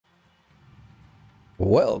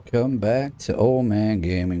Welcome back to Oldman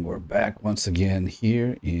Gaming. We're back once again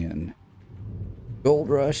here in Gold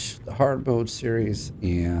Rush, the hard mode series,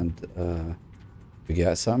 and we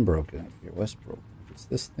got something broken up here. What's broken? If it's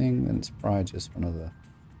this thing, then it's probably just one of the...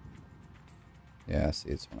 Yeah, I see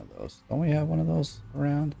it's one of those. Don't we have one of those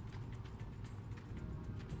around?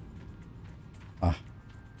 I've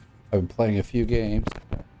been playing a few games.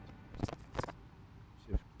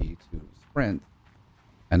 Shift key to sprint.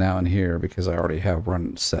 And now in here, because I already have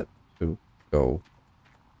run set to go.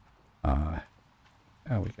 Yeah,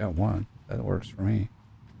 we got one. That works for me.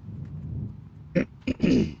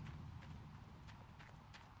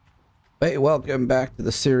 Hey, welcome back to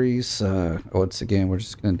the series. Once again, we're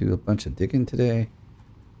just going to do a bunch of digging today.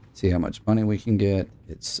 See how much money we can get.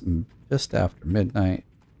 It's just after midnight.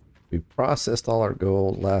 We processed all our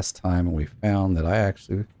gold last time, and we found that I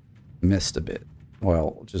actually missed a bit.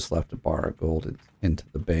 Well, just left a bar of gold into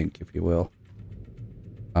the bank, if you will.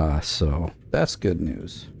 So that's good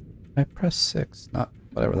news. I pressed 6, not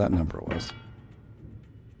whatever that number was.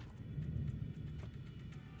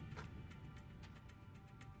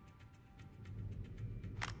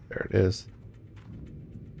 There it is.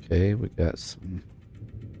 Okay, we got some...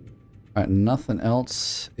 Alright, nothing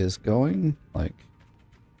else is going. Like...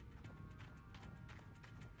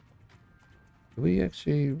 Did we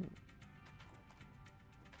actually...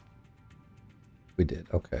 We did,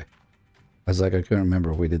 okay. I was like, I couldn't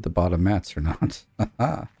remember if we did the bottom mats or not.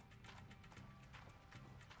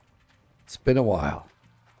 It's been a while.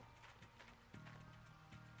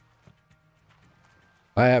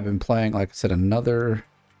 I have been playing, like I said, another...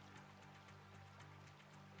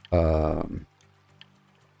 But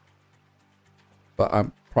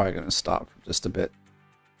I'm probably going to stop for just a bit.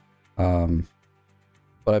 But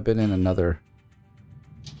I've been in another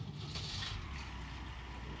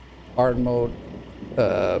hard mode,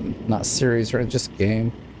 not series or just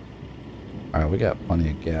game. All right, we got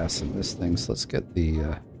plenty of gas in this thing, so let's get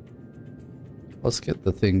the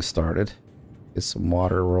thing started. Get some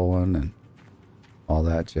water rolling and all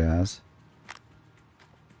that jazz.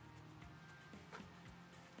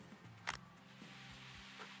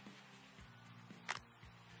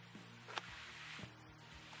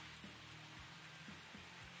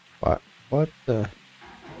 What the?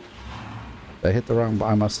 I hit the wrong.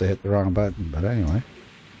 I must have hit the wrong button. But anyway,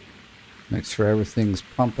 make sure everything's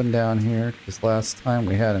pumping down here. Because last time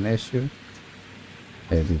we had an issue.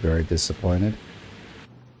 They'd be very disappointed.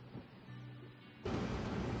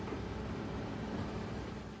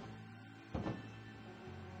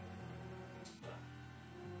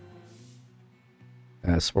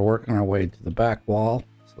 So we're working our way to the back wall.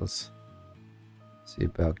 So let's see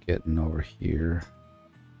about getting over here.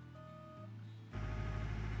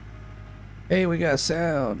 Hey, we got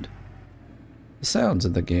sound. The sounds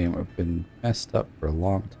in the game have been messed up for a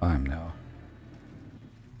long time now.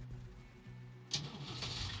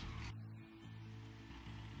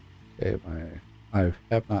 Okay, I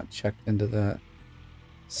have not checked into that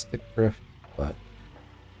stick drift, but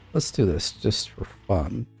let's do this just for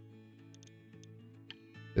fun.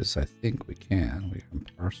 Because I think we can. We can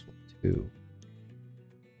parcel 2.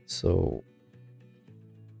 So...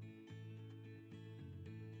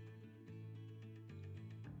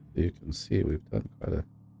 You can see we've done quite a...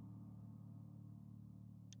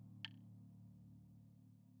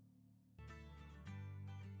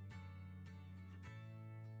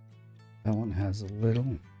 That one has a little...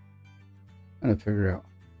 I'm trying to figure out...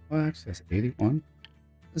 Well, actually that's 81.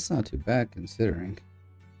 That's not too bad considering.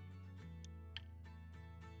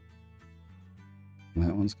 And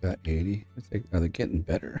that one's got 80. I think, are they getting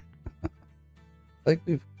better? Like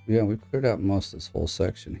we've cleared out most of this whole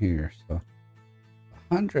section here, so...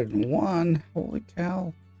 101, holy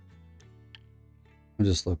cow. I'm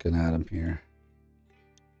just looking at them here.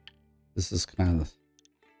 This is kind of...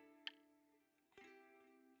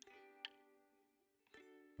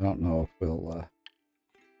 I don't know if we'll...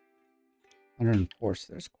 104,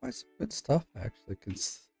 so there's quite some good stuff actually.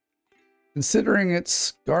 Considering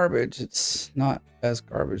it's garbage, it's not as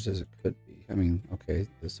garbage as it could be. I mean, okay,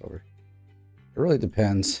 this over... It really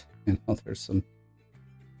depends. You know, there's some...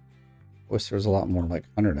 Wish there was a lot more like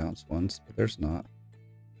 100-ounce ones, but there's not.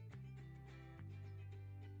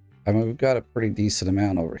 I mean, we've got a pretty decent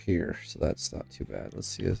amount over here, so that's not too bad. Let's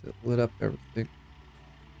see, has it lit up everything?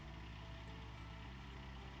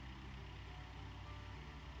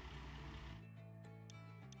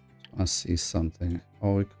 I want to see something.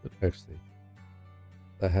 Oh, we could actually...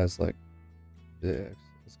 That has like... Yeah,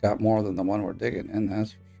 it's got more than the one we're digging in,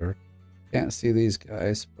 that's for sure. Can't see these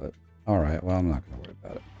guys, but... Alright, well, I'm not going to worry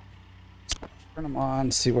about it. Turn them on,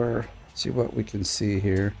 see what we can see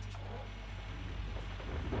here.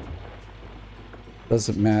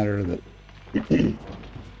 Doesn't matter that, you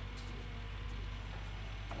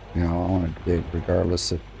know, I want to dig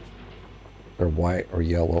regardless if they're white or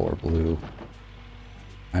yellow or blue.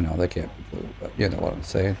 I know they can't be blue, but you know what I'm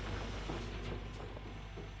saying.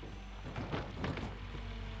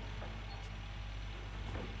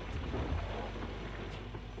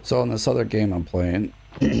 So in this other game I'm playing,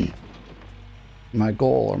 my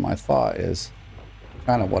goal or my thought is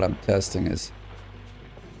kind of what I'm testing is,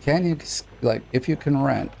 can you, like, if you can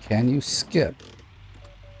rent, can you skip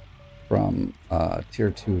from tier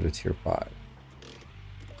 2 to tier 5?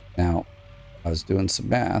 Now, I was doing some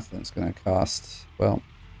math, and it's going to cost, well,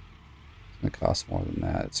 it's going to cost more than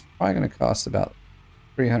that. It's probably going to cost about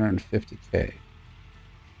 350K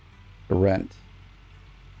to rent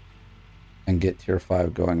and get tier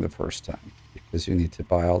 5 going the first time, because you need to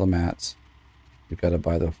buy all the mats. You've got to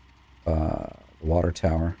buy the water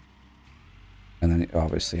tower, and then you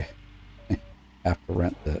obviously have to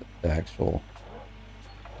rent the actual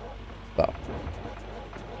stuff.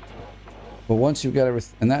 But once you've got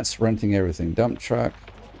everything, and that's renting everything, dump truck,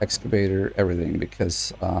 excavator, everything,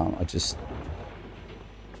 because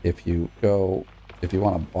if you want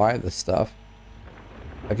to buy the stuff,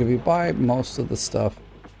 like if you buy most of the stuff,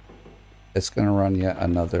 it's going to run yet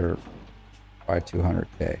another by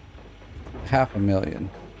 200K, 500,000.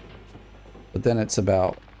 But then it's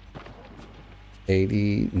about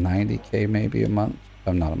 80, 90K maybe a month.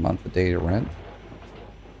 Not a month, a day to rent.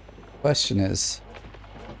 Question is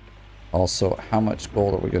also, how much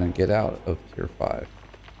gold are we going to get out of tier 5?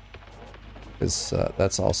 Because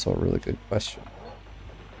that's also a really good question.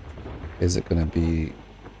 Is it going to be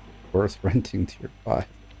worth renting tier 5?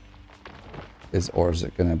 Or is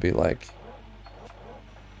it going to be like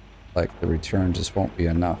the return just won't be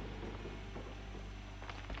enough?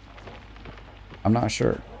 I'm not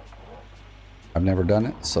sure. I've never done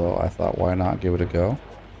it, so I thought, why not give it a go?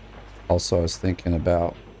 Also, I was thinking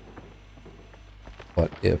about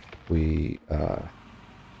what if we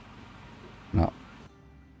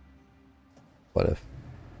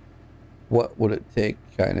what would it take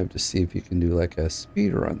kind of to see if you can do like a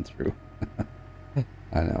speed run through?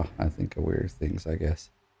 I know, I think of weird things, I guess.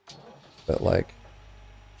 But like,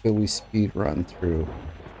 could we speed run through?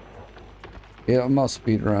 You know, most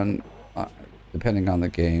speed run, depending on the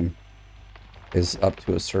game, is up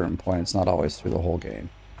to a certain point. It's not always through the whole game.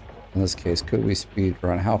 In this case, could we speed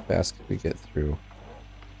run? How fast could we get through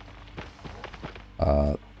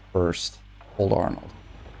first Old Arnold?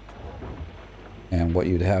 And what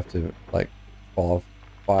you'd have to like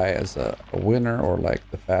qualify as a winner, or like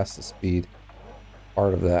the fastest speed,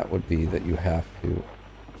 part of that would be that you have to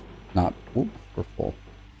not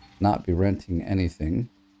be renting anything.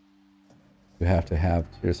 You have to have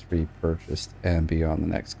tier 3 purchased and be on the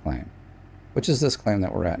next claim, which is this claim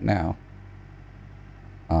that we're at now.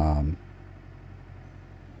 And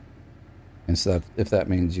so if that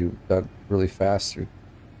means you dug really fast through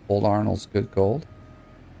Old Arnold's good gold,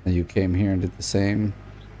 and you came here and did the same,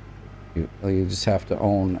 you just have to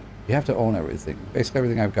own, everything. Basically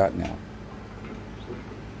everything I've got now.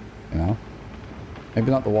 You know? Maybe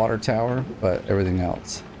not the water tower, but everything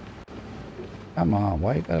else. Come on,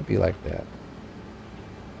 why you gotta be like that?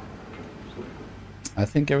 I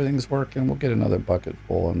think everything's working. We'll get another bucket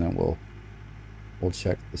full, and then we'll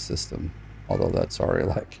check the system. Although that's already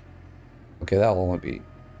like, okay, that'll only be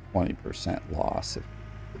 20% loss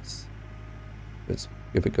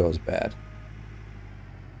if it goes bad.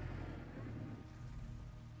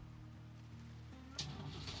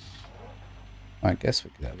 I guess we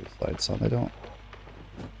could have these lights on. They don't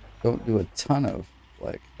do a ton of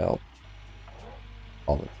like help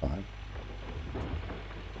all the time.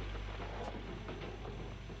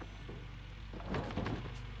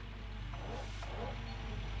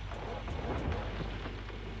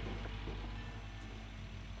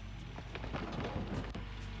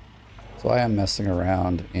 So I am messing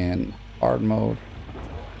around in hard mode.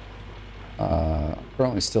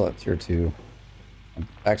 Currently still at tier 2. I'm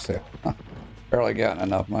actually barely gotten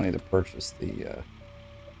enough money to purchase the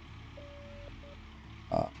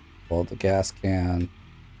the gas can.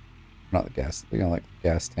 Not the gas, you know, like the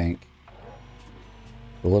gas tank.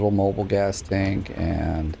 The little mobile gas tank,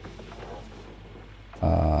 and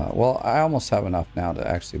well, I almost have enough now to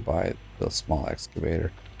actually buy the small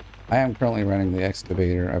excavator. I am currently renting the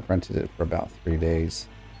excavator. I've rented it for about 3 days.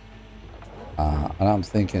 And I'm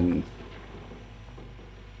thinking,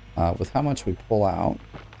 with how much we pull out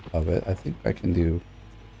of it, I think I can do...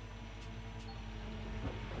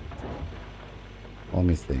 Let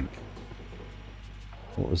me think.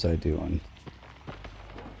 What was I doing?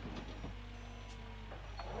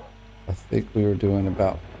 I think we were doing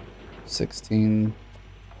about 16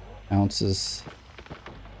 ounces.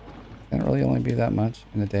 Can't really only be that much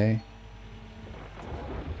in a day.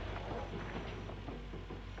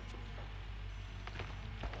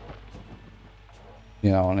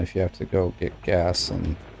 You know, and if you have to go get gas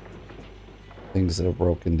and things that are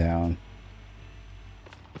broken down.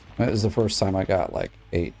 It was the first time I got like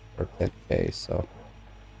 8 or 10K, so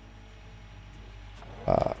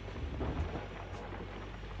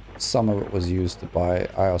some of it was used to buy.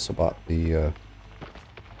 I also bought the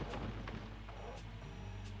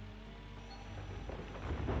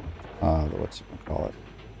whatchamacallit,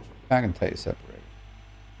 magnetite separator,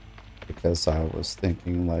 because I was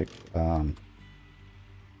thinking like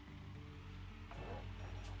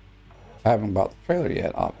I haven't bought the trailer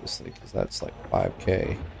yet, obviously, because that's like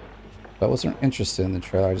 5K. But I wasn't interested in the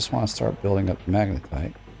trailer. I just want to start building up the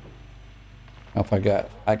magnetite. Now, if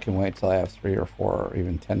I can wait till I have 3 or 4 or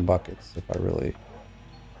even 10 buckets if I really,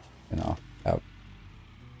 you know, have.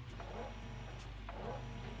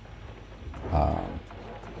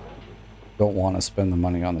 Don't want to spend the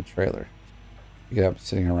money on the trailer. You could have it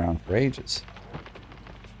sitting around for ages.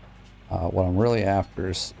 What I'm really after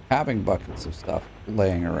is having buckets of stuff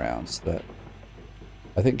laying around, so that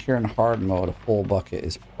I think here in hard mode a full bucket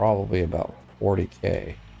is probably about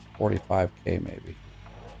 40K, 45K maybe.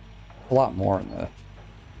 A lot more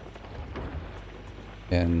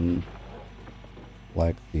in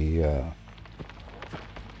like the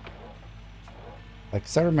like,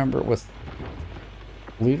 'cause I remember with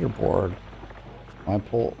leaderboard, when I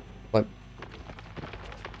pull like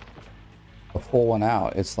a full one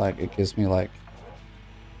out, it's like it gives me like,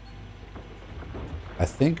 I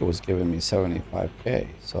think it was giving me 75K.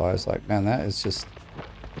 So I was like, man, that is just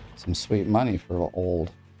some sweet money for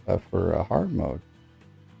for hard mode.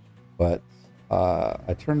 But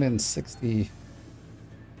I turned in 60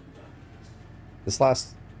 this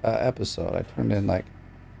last episode. I turned in like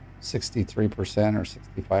 63% or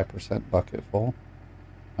 65% bucket full,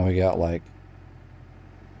 and we got like,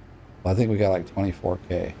 well, I think we got like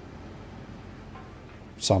 24K or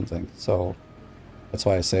something. So that's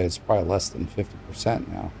why I say it's probably less than 50%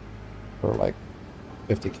 now for like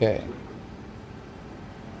 50K.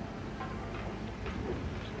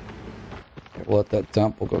 Okay, we'll let that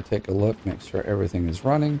dump. We'll go take a look, make sure everything is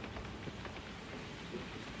running.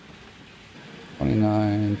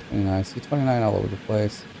 29, 29. See 29 all over the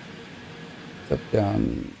place. It's up,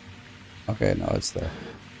 down. Okay, no, it's there.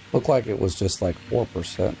 Looked like it was just like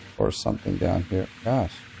 4% or something down here.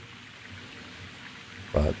 Gosh.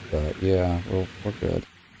 But yeah, we're good.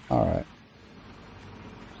 All right.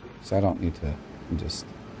 So I don't need to just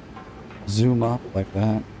zoom up like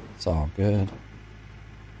that. It's all good.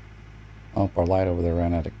 Oh, our light over there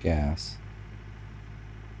ran out of gas.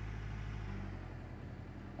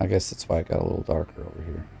 I guess that's why it got a little darker over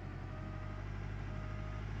here.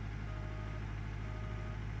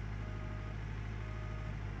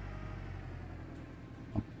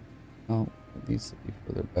 Oh, it needs to be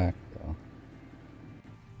further back though.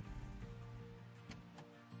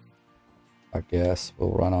 I guess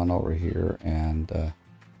we'll run on over here, and I'm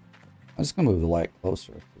just gonna move the light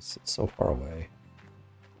closer because it's so far away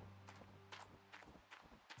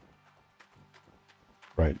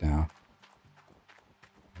right now.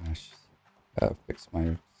 Gosh, gotta fix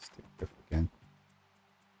my stick drift again.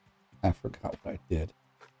 I forgot what I did.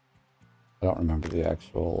 I don't remember the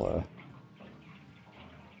actual.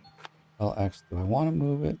 Well, actually, do I want to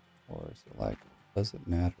move it, or is it like, does it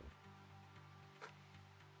matter?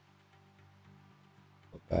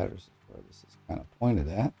 What matters is where this is kind of pointed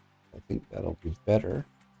at. I think that'll be better.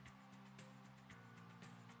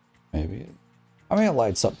 Maybe. I mean, it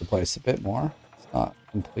lights up the place a bit more. It's not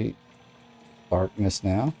complete darkness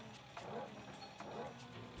now.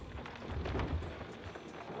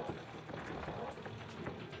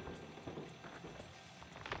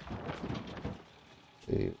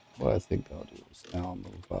 See, what I think I'll do is now I'll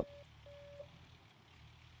move up.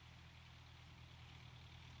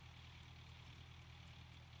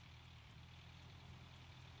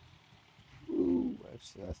 Ooh,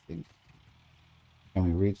 actually, I think, can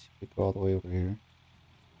we reach, we go all the way over here?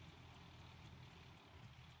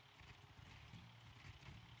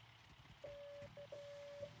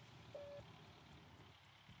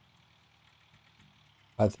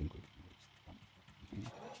 I think we can reach the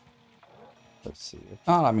front. Let's see. If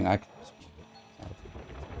not, I mean, I can just move it.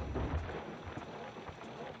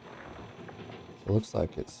 So it looks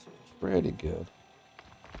like it's pretty good.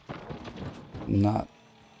 Not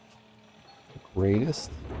the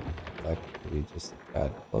greatest. Like, maybe just a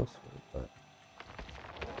tad closer, but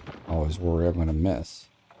I always worry I'm going to miss.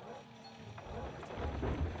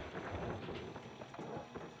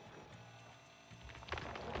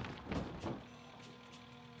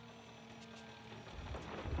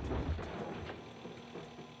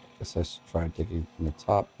 Guess I should try digging from the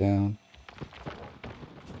top down.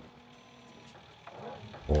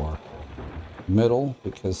 Or middle,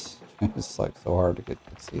 because it's like so hard to get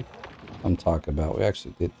to see. I'm talking about. We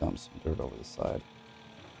actually did dump some dirt over the side.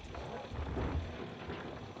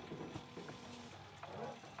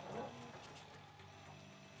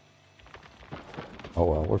 Oh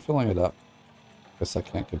well, we're filling it up. Guess I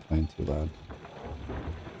can't complain too loud.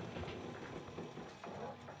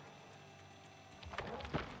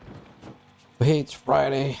 But hey, it's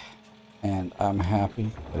Friday, and I'm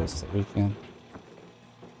happy that it's the weekend.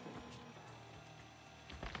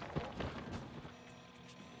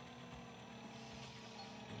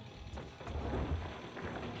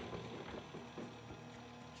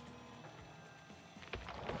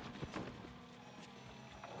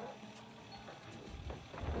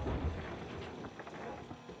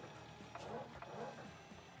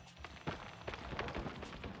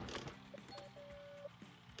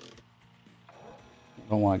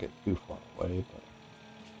 I don't want to get too far away,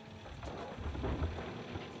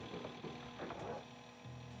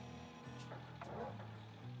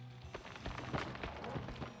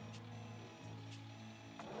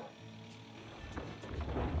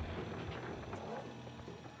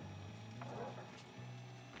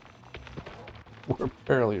 but we're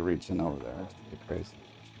barely reaching over there. It's pretty crazy.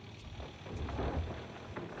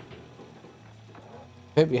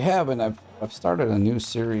 If you haven't, I've started a new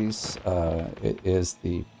series. It is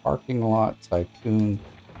the Parking Lot Tycoon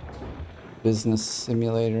Business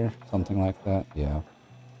Simulator, something like that. Yeah.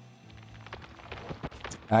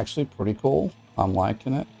 Actually, pretty cool. I'm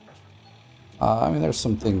liking it. I mean, there's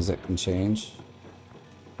some things that can change,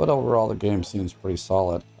 but overall, the game seems pretty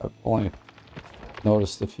solid. I've only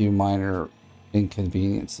noticed a few minor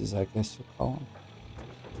inconveniences, I guess you'll call them.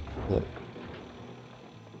 But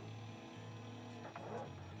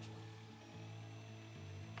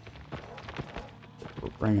we're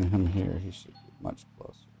bringing him here. He should be much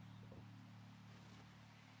closer.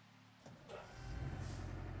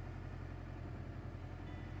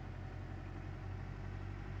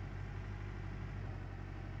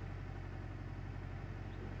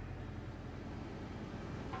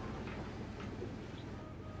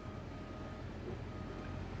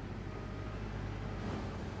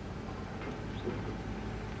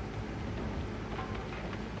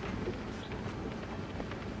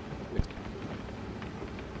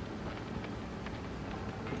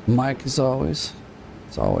 Mike, as always,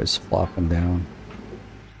 it's always flopping down.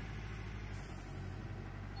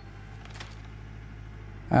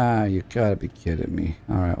 Ah, you gotta be kidding me.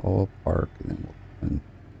 Alright, we'll park and then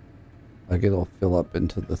like it'll fill up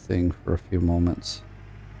into the thing for a few moments.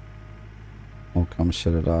 We'll come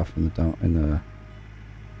shut it off in the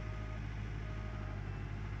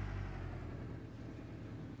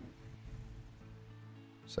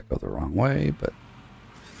I go the wrong way, but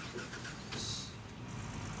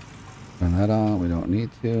turn that on. We don't need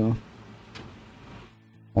to.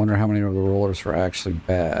 Wonder how many of the rollers are actually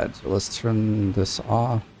bad. So let's turn this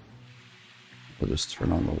off. We'll just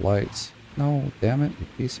turn on the lights. No, damn it, you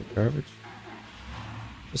piece of garbage.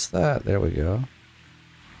 Just that. There we go.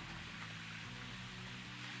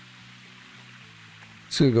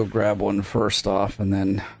 Just gonna go grab one first off, and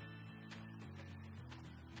then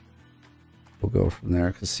we'll go from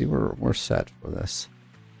there. Cause see, we're set for this.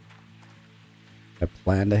 I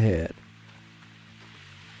planned ahead.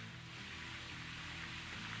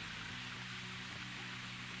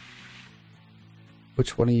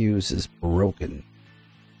 Which one of you is broken?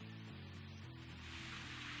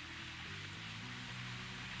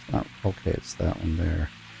 It's not okay. It's that one there.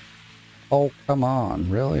 Oh, come on!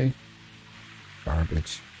 Really?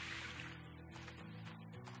 Garbage.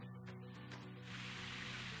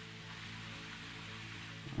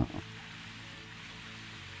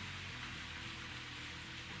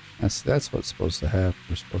 That's what's supposed to happen.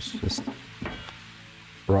 We're supposed to just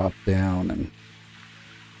drop down, and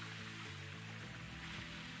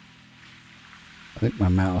I think my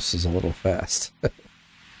mouse is a little fast.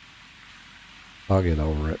 I'll get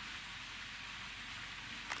over it.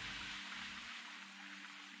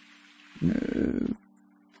 No.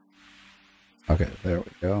 Okay, there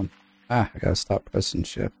we go. I gotta stop pressing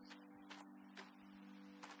shift.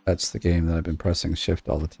 That's the game that I've been pressing shift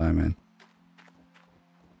all the time in.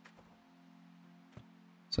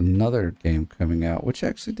 It's another game coming out, which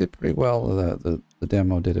actually did pretty well. The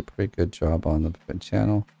demo did a pretty good job on the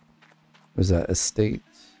channel. It was that Estate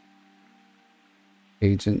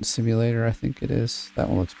Agent Simulator, I think it is. That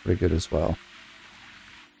one looks pretty good as well.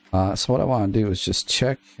 So what I want to do is just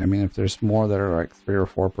check. I mean, if there's more that are like 3 or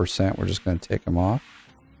 4%, we're just going to take them off.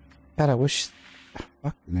 God, I wish...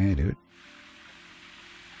 Fucking A, dude.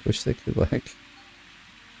 Wish they could, like...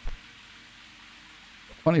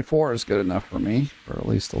 24 is good enough for me, for at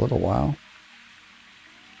least a little while.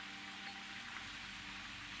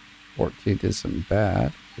 14 isn't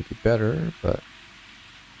bad. Could be better, but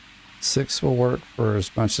 6 will work for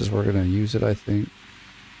as much as we're going to use it, I think.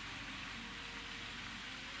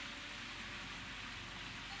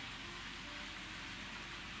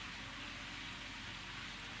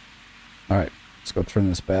 Alright, let's go turn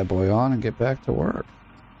this bad boy on and get back to work.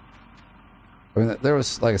 I mean, there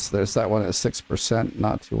was, like I said, there's that one at 6%.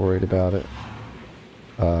 Not too worried about it.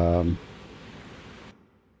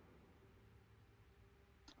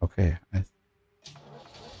 Okay, I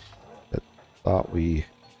thought we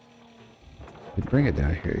didn't bring it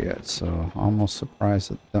down here yet, so almost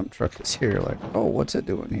surprised that the dump truck is here. Like, oh, what's it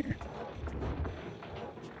doing here?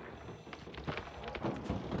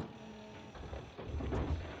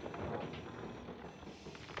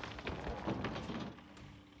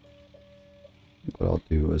 What I'll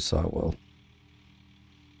do is I will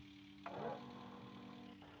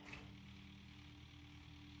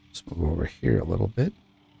just move over here a little bit.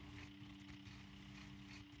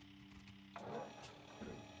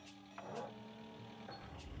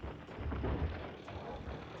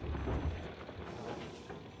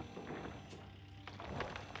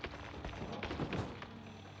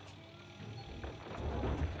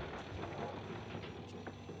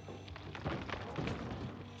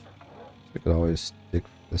 We could always dig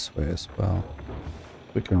this way as well.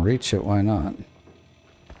 If we can reach it, why not?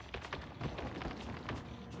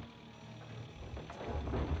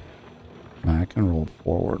 I can roll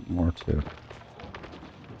forward more too.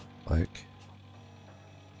 Like,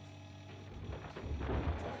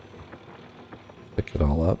 pick it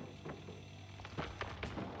all up.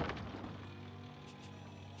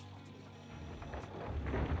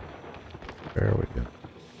 There we go.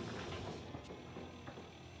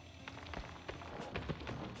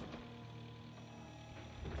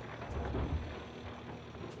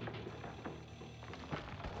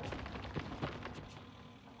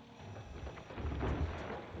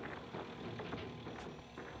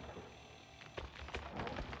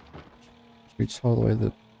 Reach all the way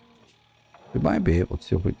that we might be able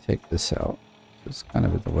to if we take this out. It's kind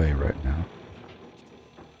of in the way right now.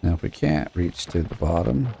 Now if we can't reach to the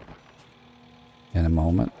bottom in a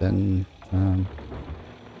moment, then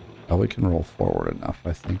oh, we can roll forward enough,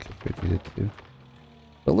 I think, if we needed to.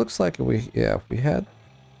 But it looks like if we had,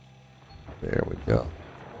 there we go.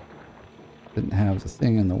 Didn't have the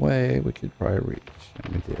thing in the way, we could probably reach,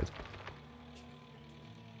 and we did.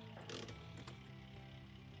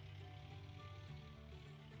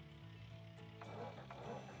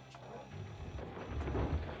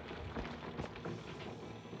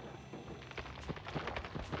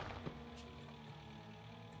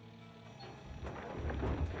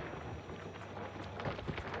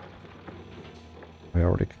 We're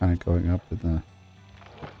already kind of going up in the...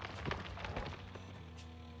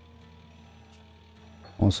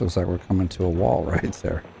 Almost looks like we're coming to a wall right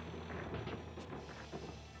there.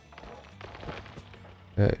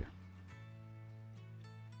 Okay.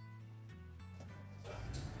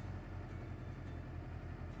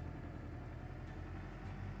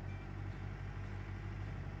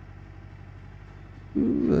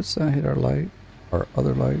 Ooh, let's not hit our light. Our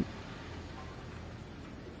other light.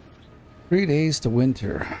 3 days to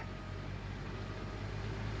winter.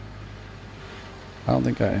 I don't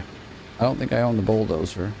think I own the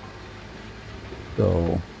bulldozer,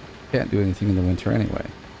 so can't do anything in the winter anyway.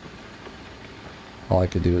 All I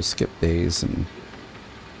could do is skip days and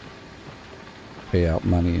pay out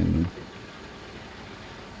money and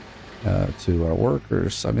to our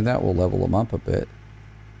workers. I mean, that will level them up a bit,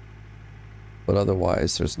 but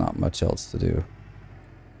otherwise there's not much else to do.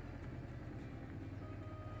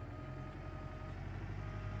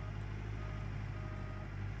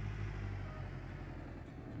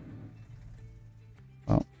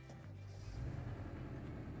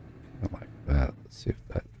 See if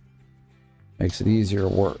that makes it easier or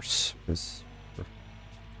worse. There's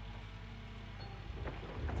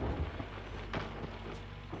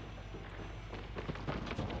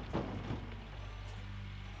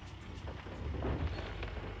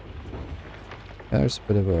a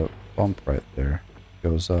bit of a bump right there. It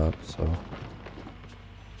goes up, so.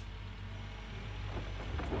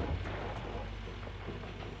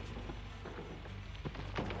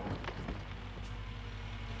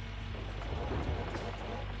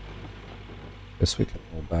 Guess we can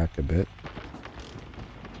roll back a bit.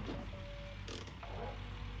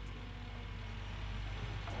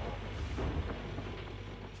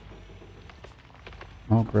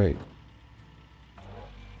 Oh, great.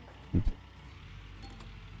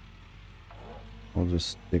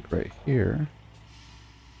 just dig right here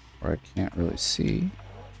where I can't really see.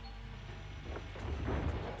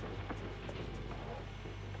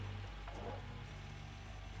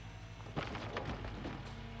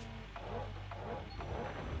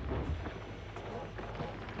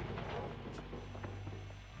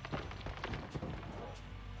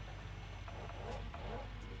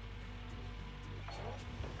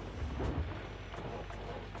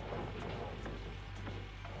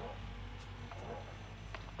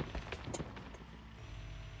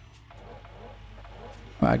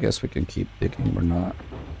 I guess we can keep digging. We're not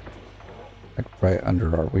like right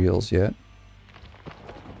under our wheels yet.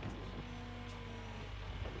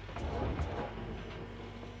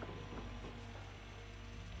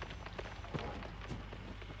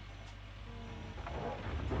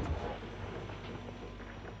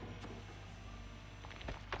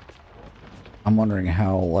 I'm wondering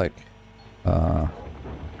how like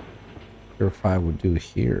Tier 5 would do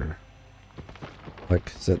here. Like,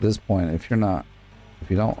 'cause at this point, if you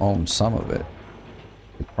don't own some of it,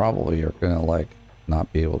 you probably are gonna like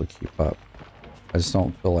not be able to keep up. I just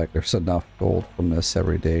don't feel like there's enough gold from this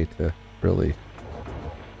every day to really,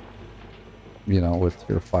 you know, with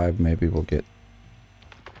Tier 5 maybe we'll get,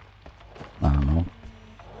 I don't know,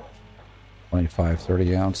 25,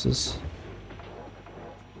 30 ounces.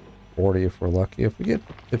 40 if we're lucky. If you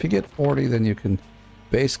get 40, then you can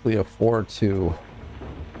basically afford to,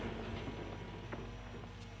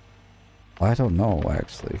 I don't know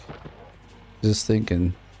actually. Just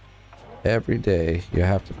thinking every day you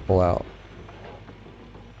have to pull out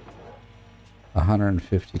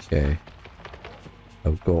 150k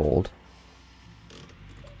of gold.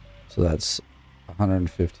 So that's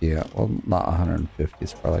 150, well not 150,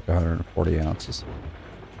 it's probably like 140 ounces.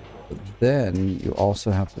 But then you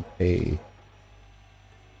also have to pay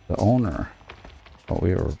the owner. Oh,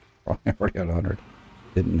 we were probably already at 100.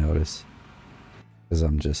 Didn't notice because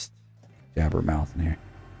I'm just jabber-mouthing here.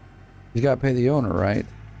 You gotta pay the owner, right?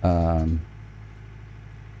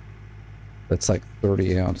 That's like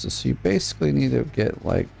 30 ounces. So you basically need to get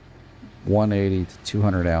like 180 to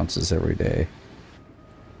 200 ounces every day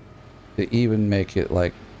to even make it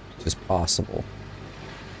like just possible.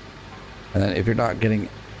 And then if you're not getting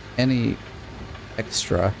any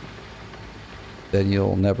extra, then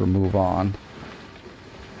you'll never move on.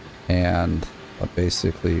 And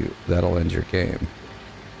basically that'll end your game.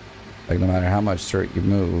 Like no matter how much dirt you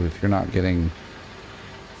move, if you're not getting,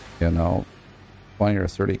 you know, 20 or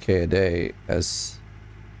 30k a day as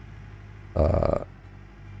a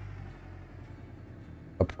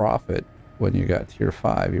profit when you got Tier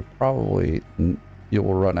 5, you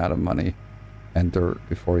will run out of money and dirt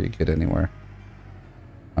before you get anywhere.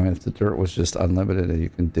 I mean, if the dirt was just unlimited and you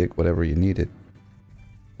can dig whatever you needed,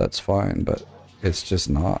 that's fine, but it's just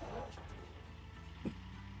not.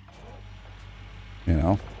 You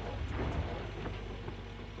know?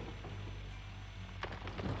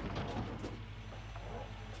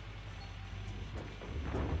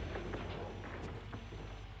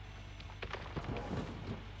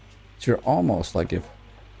 So you're almost like, if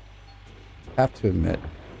I have to admit,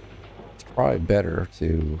 it's probably better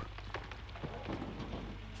to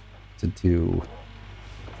do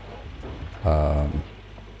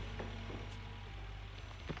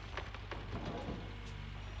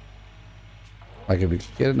like if you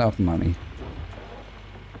could get enough money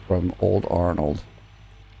from Old Arnold.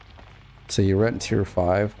 So you rent Tier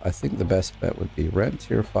 5. I think the best bet would be rent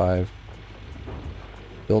Tier 5,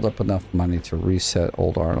 build up enough money to reset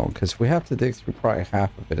Old Arnold, because we have to dig through probably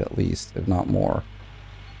half of it at least, if not more,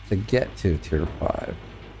 to get to Tier 5.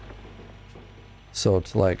 So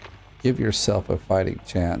to like give yourself a fighting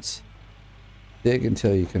chance, dig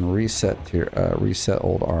until you can reset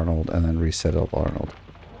Old Arnold and then reset Old Arnold.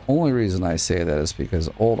 Only reason I say that is because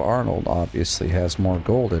Old Arnold obviously has more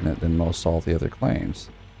gold in it than most all the other claims,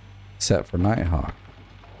 except for Nighthawk.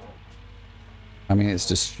 I mean, it's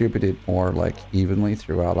distributed more like evenly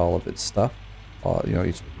throughout all of its stuff, you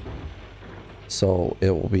know, so it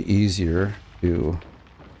will be easier to.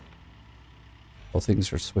 Well,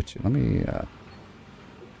 things are switching. Let me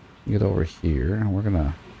get over here, and we're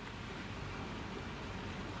gonna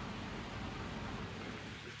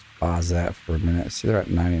pause that for a minute. See, they're at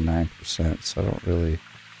 99%, so I don't really.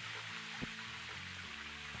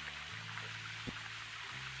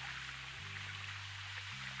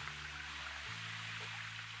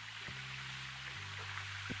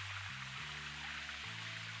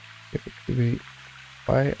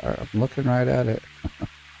 Why? I'm looking right at it.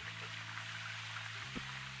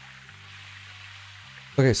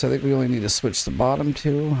 Okay, so I think we only need to switch the bottom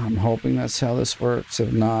two. I'm hoping that's how this works.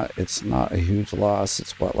 If not, it's not a huge loss.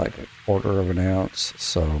 It's what, like a quarter of an ounce.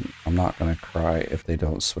 So I'm not going to cry if they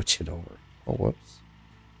don't switch it over. Oh, whoops.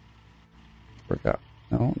 Forgot.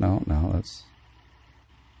 No, no, no. That's...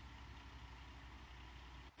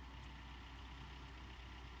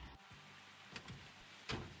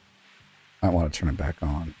 I want to turn it back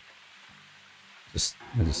on.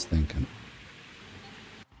 I'm just thinking.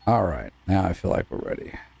 All right, now I feel like we're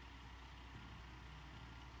ready.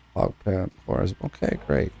 Hog pen floors. Okay,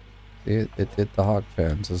 great. See, it did the hog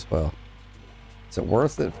pens as well. Is it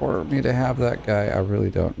worth it for me to have that guy? I really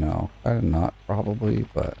don't know. I'm not probably,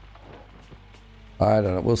 but I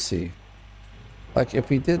don't know. We'll see. Like if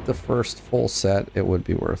he did the first full set, it would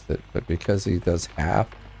be worth it. But because he does half,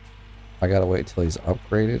 I gotta wait till he's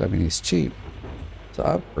upgraded. I mean, he's cheap to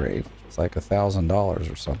upgrade. It's like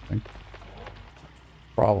 $1,000 or something.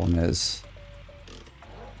 Problem is,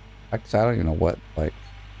 I don't even know what like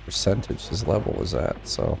percentage his level is at.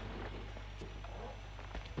 So,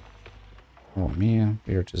 oh man,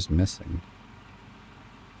 we are just missing.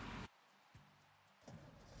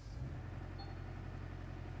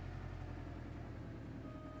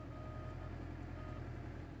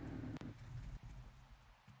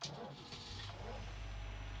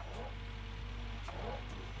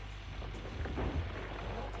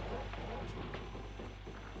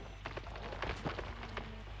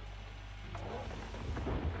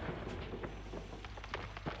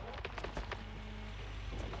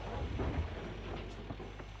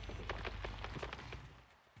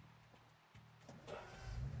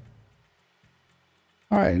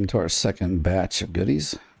 All right, into our second batch of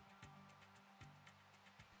goodies.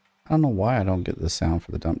 I don't know why I don't get the sound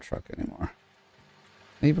for the dump truck anymore.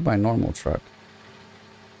 Even my normal truck.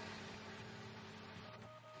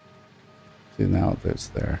 See, now it's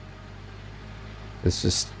there. It's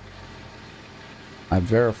just... I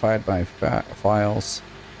verified my files,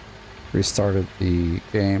 restarted the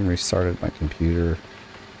game, restarted my computer.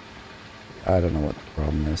 I don't know what the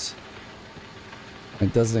problem is.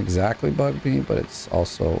 It doesn't exactly bug me, but it's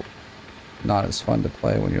also not as fun to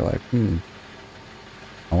play when you're like,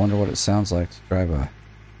 I wonder what it sounds like to drive a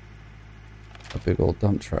big old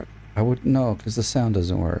dump truck. I wouldn't know because the sound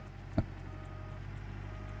doesn't work.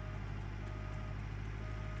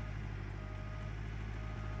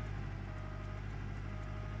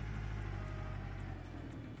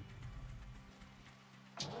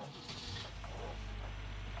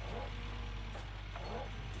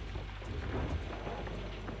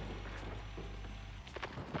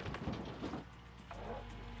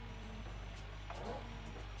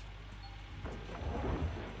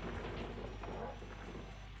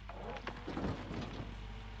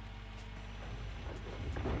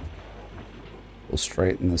 We'll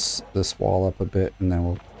straighten this wall up a bit, and then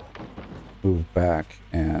we'll move back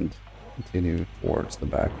and continue towards the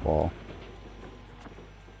back wall.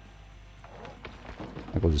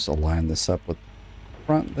 I will just align this up with the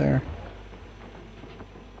front there.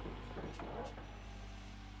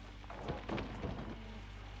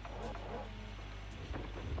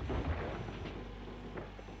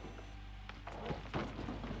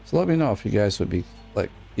 So let me know if you guys would be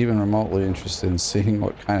like even remotely interested in seeing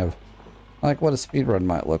what kind of like what a speedrun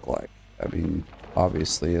might look like. I mean,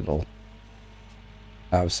 obviously it'll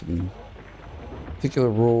have some particular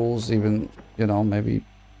rules, even, you know, maybe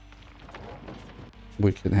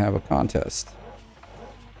we can have a contest.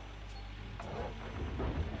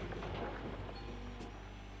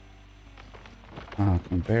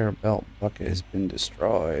 Conveyor belt bucket has been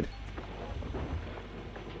destroyed.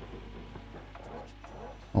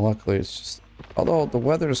 Well, luckily it's just, although the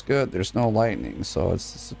weather's good, there's no lightning, so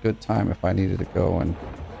it's a good time if I needed to go and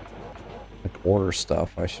like order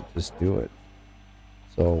stuff, I should just do it.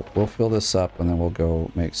 So we'll fill this up and then we'll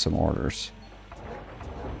go make some orders.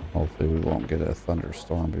 Hopefully we won't get a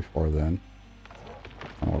thunderstorm before then.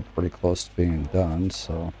 And we're pretty close to being done,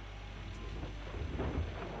 so...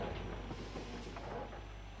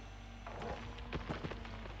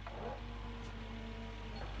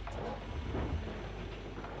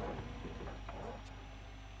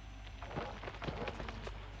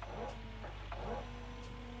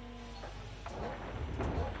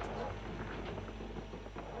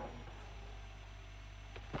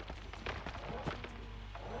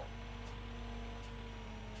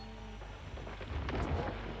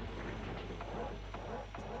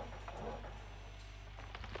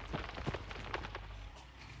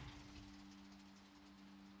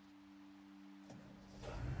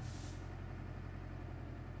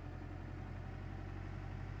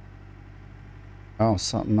 Oh,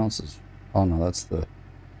 something else is... Oh no, that's the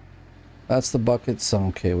That's the buckets. I'm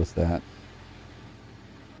okay with that.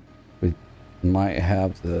 We might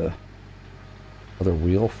have the other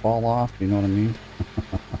wheel fall off, you know what I mean?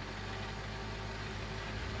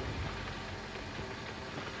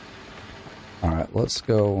 Alright, let's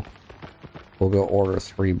go. We'll go order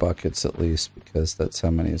 3 buckets at least, because that's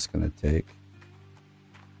how many it's going to take.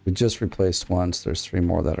 We just replaced one, so there's 3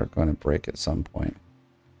 more that are going to break at some point.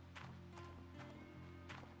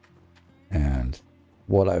 And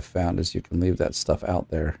what I've found is you can leave that stuff out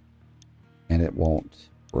there and it won't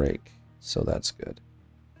break, so that's good.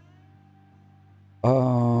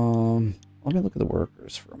 Let me look at the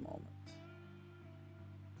workers for a moment.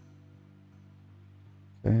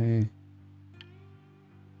 Okay.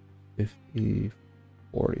 50,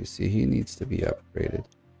 40. See, he needs to be upgraded.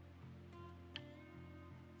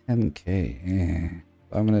 10K.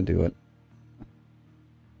 I'm gonna do it.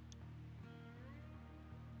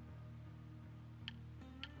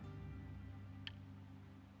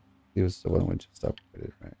 He was the one we just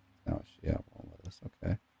upgraded, right? No, yeah, won't let us.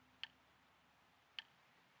 Okay.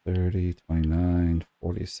 30, 29,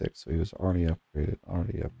 46. So he was already upgraded.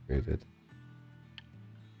 Already upgraded.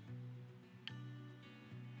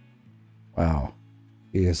 Wow.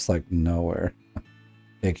 He is like nowhere.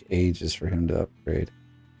 Take ages for him to upgrade.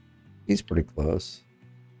 He's pretty close.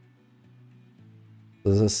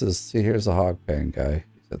 So this is, see, here's a hog pen guy.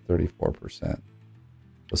 He's at 34%.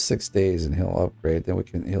 So 6 days and he'll upgrade.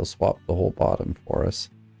 Then he'll swap the whole bottom for us.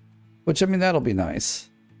 Which, I mean, that'll be nice.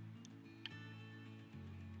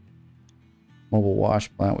 Mobile wash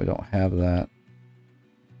plant, we don't have that.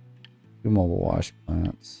 2 mobile wash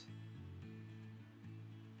plants.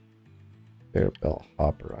 Bear belt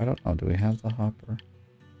hopper. I don't know, do we have the hopper?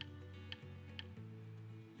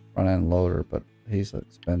 Front end loader, but he's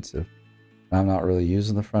expensive. I'm not really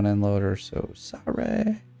using the front end loader, so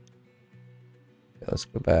sorry. Okay, let's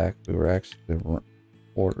go back. We were actually going to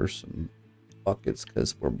order some buckets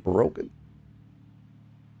because we're broken.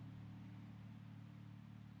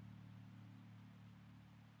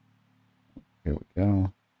 Here we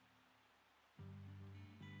go.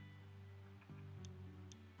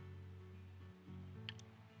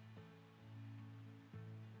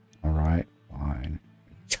 All right, fine.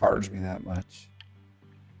 Charge me that much.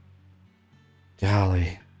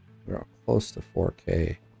 Golly, we're close to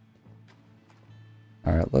 4K.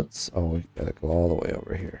 All right, let's, oh, we gotta go all the way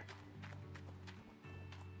over here.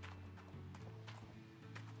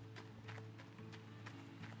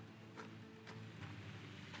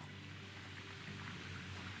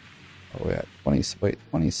 Oh, we at 20, wait,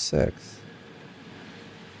 26.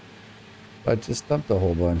 I just dumped a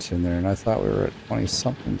whole bunch in there, and I thought we were at 20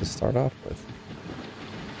 something to start off with.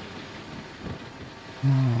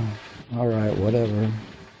 Oh, all right, whatever.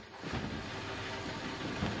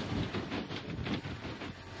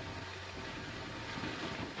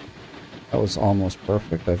 That was almost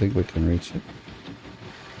perfect. I think we can reach it.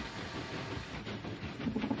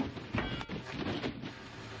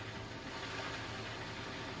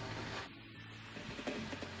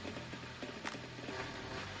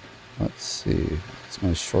 Let's see. It's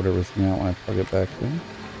going to short everything out when I plug it back in.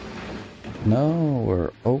 No,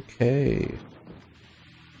 we're okay.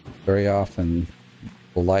 Very often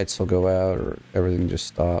the lights will go out or everything just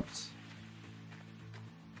stops.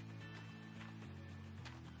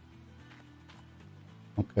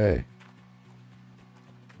 Okay.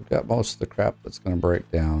 We've got most of the crap that's going to break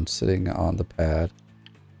down sitting on the pad.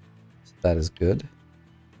 So that is good.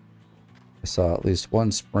 I saw at least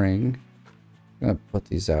one spring. I'm going to put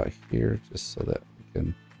these out here just so that we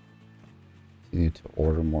can continue to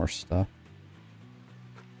order more stuff.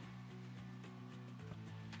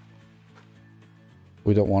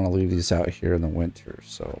 We don't want to leave these out here in the winter,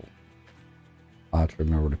 so I'll have to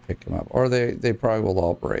remember to pick them up. Or they probably will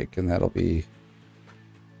all break, and that'll be...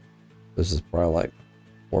 This is probably like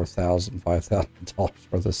 $4,000, $5,000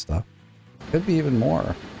 worth of stuff. Could be even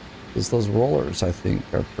more, because those rollers, I think,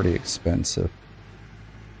 are pretty expensive.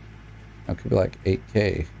 It could be like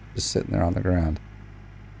 8K just sitting there on the ground.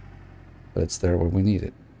 But it's there when we need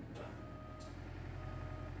it.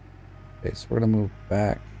 Okay, so we're going to move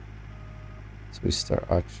back. So we start,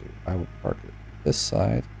 actually, I will park it this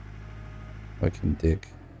side. I can dig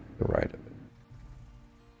the right of it.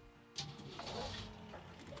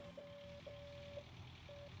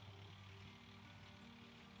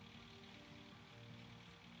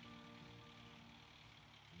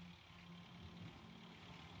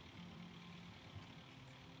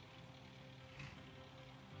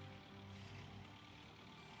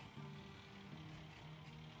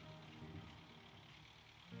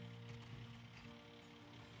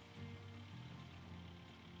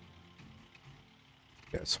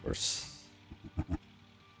 Yes, we're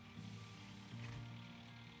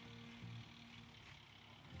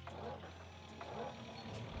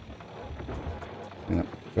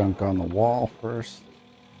junk on the wall first.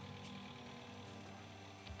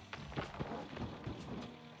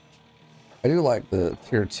 I do like the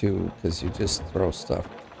tier 2 because you just throw stuff.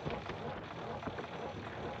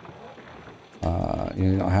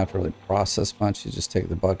 You don't have to really process much. You just take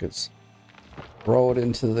the buckets, throw it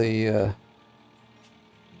into the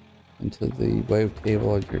wave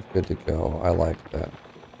table, and you're good to go. I like that.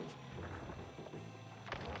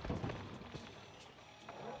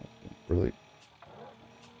 Really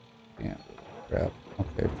can't grab.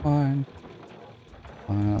 Okay, fine.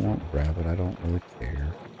 Fine, I won't grab it. I don't really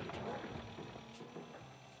care.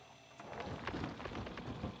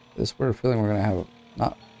 This weird feeling we're gonna have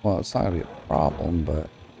well, it's not gonna be a problem, but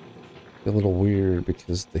a little weird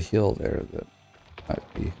because the hill there that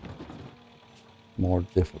might be more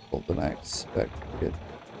difficult than I expect to get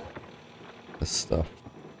this stuff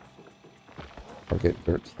or get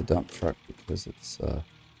dirt to the dump truck because it's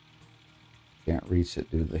can't reach it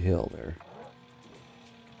due to the hill there.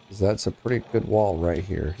 Because that's a pretty good wall right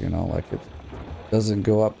here, you know, like it doesn't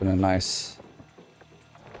go up in a nice,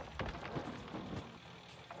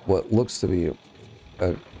 what looks to be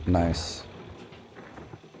a nice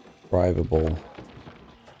drivable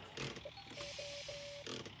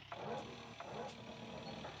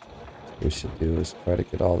what we should do is try to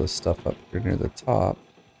get all this stuff up here near the top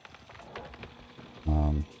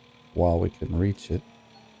while we can reach it.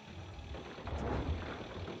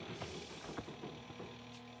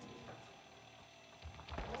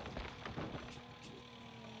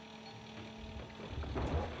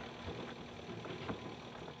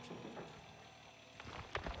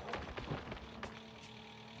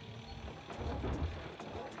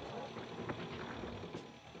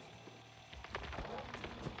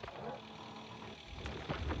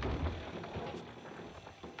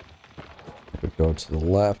 Go to the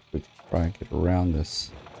left, we can try and get around this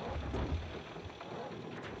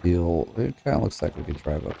hill. It kind of looks like we could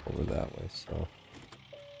drive up over that way, so.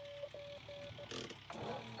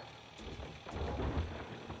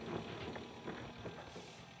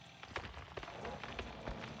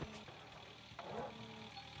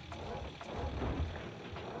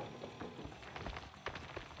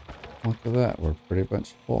 Look at that, we're pretty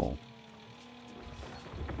much full.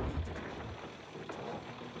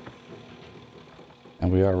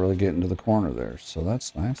 And we are really getting to the corner there, so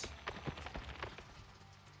that's nice.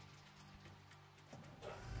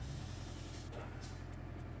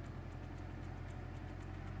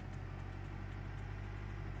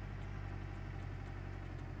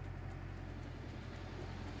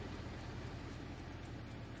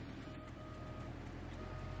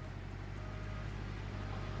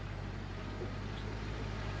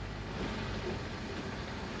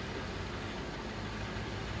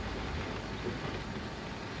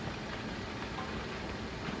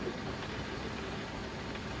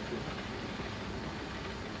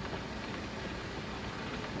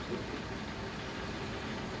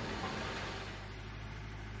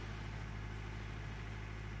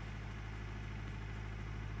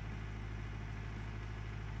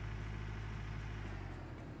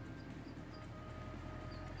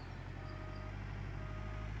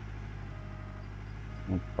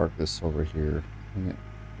 We'll park this over here and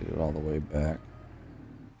get it all the way back.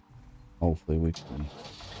 Hopefully we can.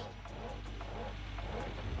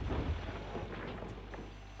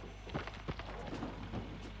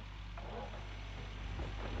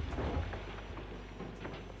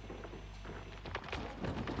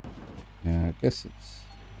 Yeah, I guess it's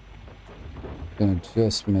gonna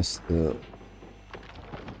just miss the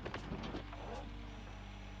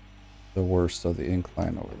worst of the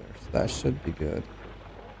incline over there. So that should be good.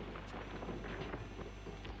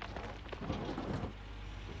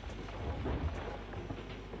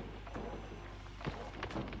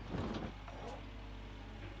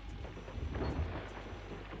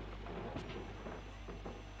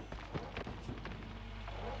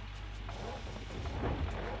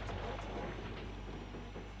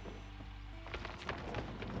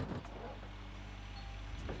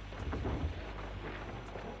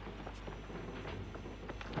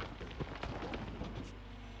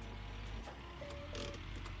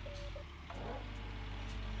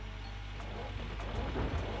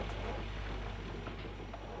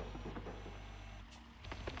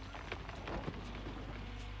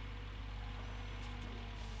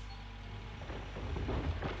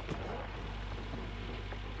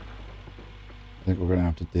 I think we're gonna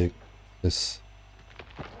have to dig this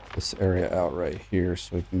area out right here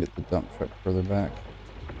so we can get the dump truck further back.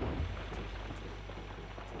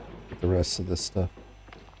 Get the rest of this stuff.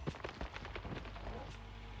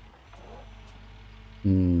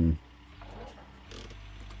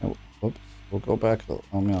 Oh, whoops. We'll go back.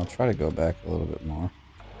 I mean, I'll try to go back a little bit more.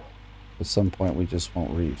 At some point, we just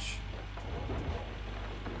won't reach.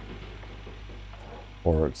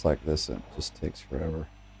 Or it's like this, it just takes forever.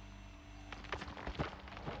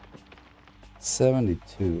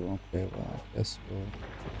 72. Okay, well, I guess we'll...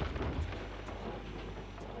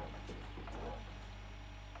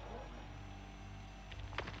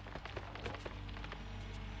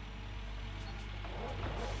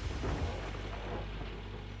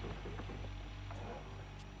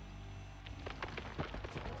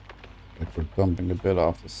 Like we're dumping a bit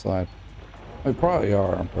off the side. We probably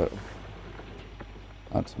are, but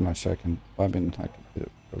not too much. I mean, I can get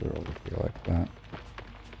it further over here like that.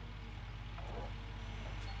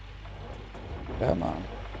 Come on.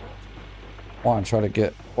 I want to try to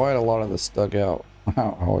get quite a lot of this dug out. I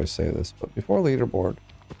always say this, but before leaderboard.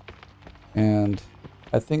 And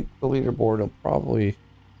I think the leaderboard will probably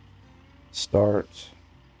start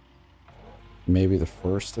maybe the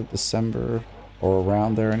 1st of December or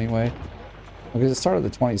around there anyway. Because it started the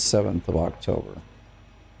 27th of October.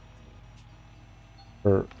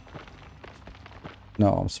 Or,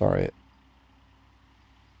 no, I'm sorry. It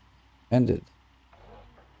ended.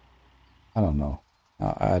 I don't know.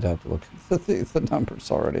 I'd have to look at the numbers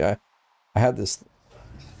already. I had this.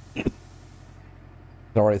 I'd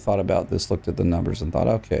already thought about this, looked at the numbers and thought,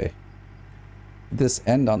 okay. This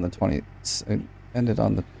end on the 20. It ended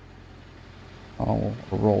on the. Oh,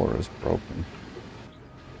 the roller is broken.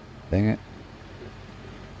 Dang it.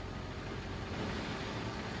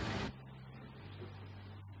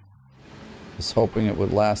 Was hoping it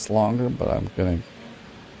would last longer, but I'm gonna get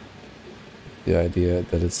the idea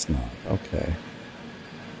that it's not. Okay.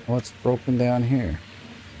 What's broken down here?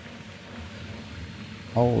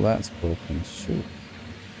 Oh, that's broken. Shoot.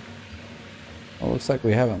 Well, looks like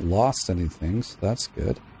we haven't lost anything, so that's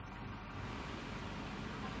good.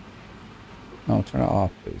 Oh, turn it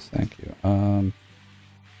off, please. Thank you. I'm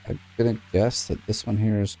gonna guess that this one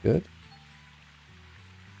here is good.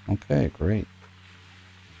 Okay, great.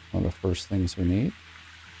 One of the first things we need.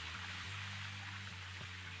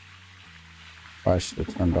 Probably should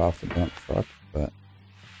have turned off the dump truck, but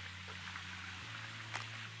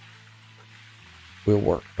we'll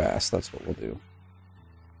work fast. That's what we'll do.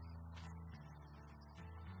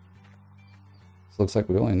 So looks like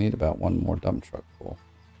we only need about one more dump truck full.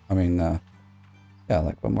 I mean, yeah,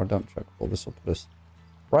 like one more dump truck full. This will put us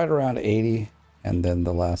right around 80, and then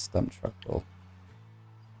the last dump truck will.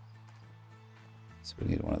 So we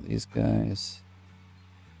need one of these guys.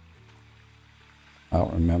 I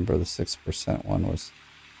don't remember the 6% one was.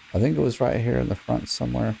 I think it was right here in the front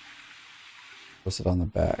somewhere. Was it on the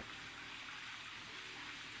back?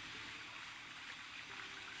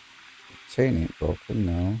 The chain ain't broken,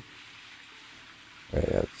 no. Okay,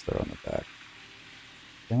 yeah, it's there on the back.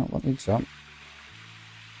 Damn it, let me jump.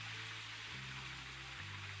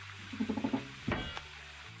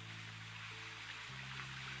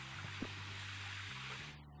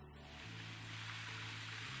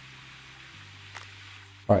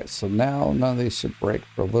 Alright, so now none of these should break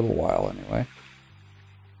for a little while anyway.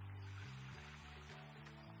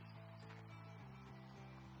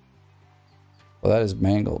 Well, that is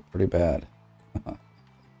mangled pretty bad.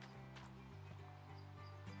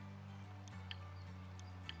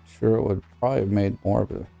 Sure, it would probably have made more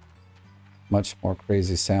of a much more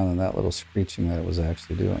crazy sound than that little screeching that it was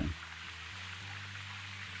actually doing.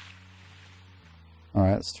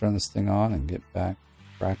 Alright, let's turn this thing on and get back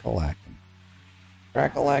crack-a-lacking.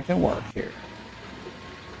 Crack-a-lacking work here.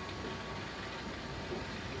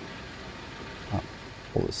 I'll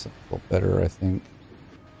pull this up a little better, I think.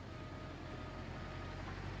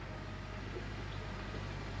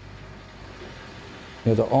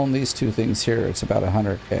 You know, to own these two things here, it's about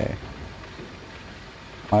 100K.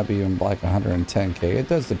 Might be even like 110K. It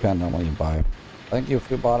does depend on when you buy. I think if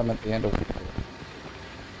you bought them at the end of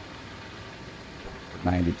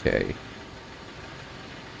 90K.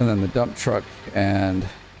 And then the dump truck and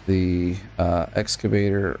the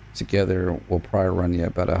excavator together will probably run you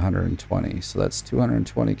about 120. So that's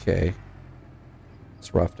 220K.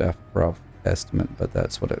 It's rough estimate, but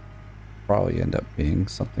that's what it probably end up being,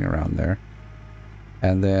 something around there.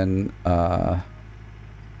 And then I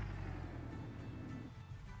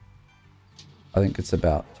think it's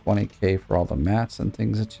about 20K for all the mats and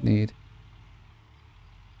things that you need.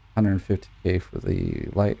 150K for the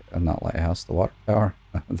not lighthouse, the water tower,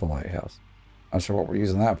 the lighthouse. Not sure what we're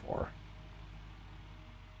using that for.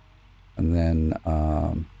 And then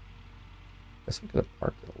I guess we could have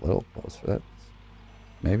parked it a little closer.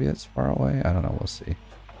 Maybe that's far away. I don't know. We'll see.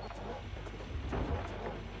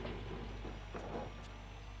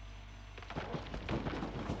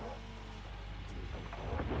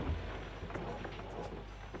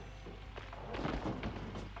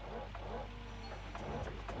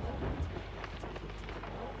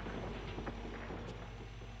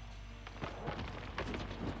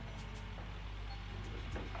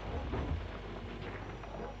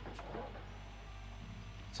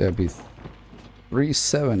 that'd be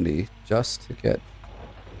 370 just to get,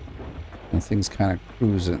 and things kind of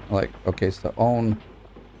cruising. Like, okay, so to own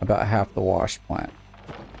about half the wash plant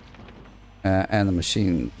and the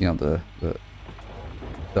machine, you know, the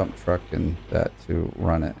dump truck and that to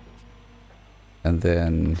run it, and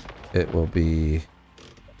then it will be,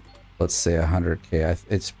 let's say 100K.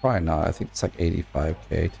 It's probably not. I think it's like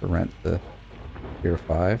 85K to rent the Tier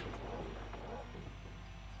 5.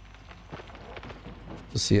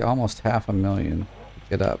 To see almost $500,000 to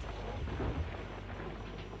get up.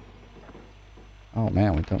 Oh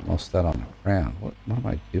man, we dumped most of that on the ground. What am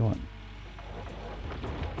I doing?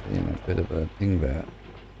 Being a bit of a dingbat.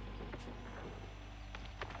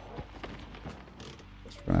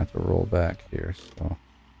 Guess we're gonna have to roll back here, so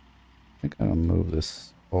I think I'm gonna move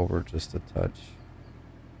this over just a touch.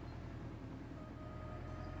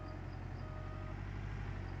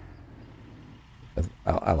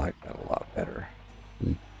 I like that a lot better.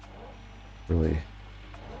 Really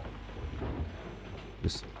do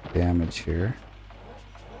some damage here.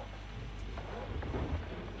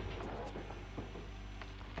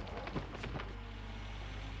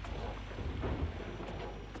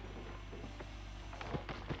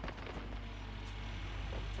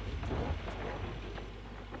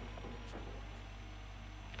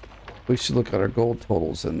 We should look at our gold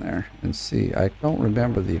totals in there and see. I don't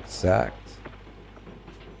remember the exact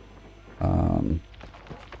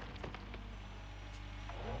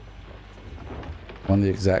when the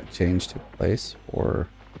exact change took place, or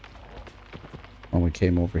when we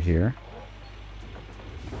came over here.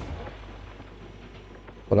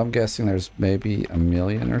 But I'm guessing there's maybe 1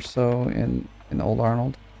 million or so in Old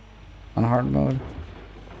Arnold on hard mode.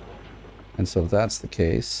 And so if that's the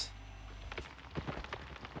case,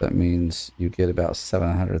 that means you get about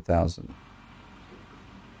 700,000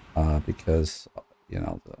 because, you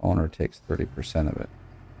know, the owner takes 30% of it.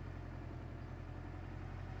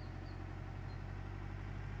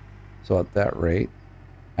 So at that rate,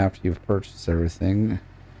 after you've purchased everything,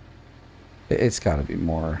 it's got to be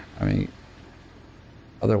more. I mean,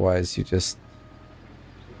 otherwise you'd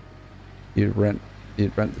rent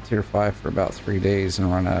the Tier 5 for about 3 days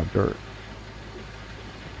and run out of dirt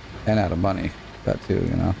and out of money. That too,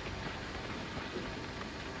 you know.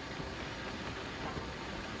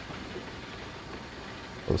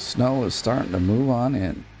 The snow is starting to move on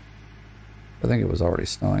in. I think it was already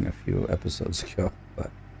snowing a few episodes ago, but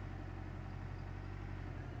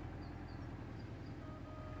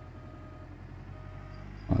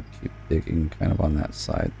I'll keep digging kind of on that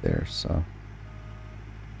side there, so.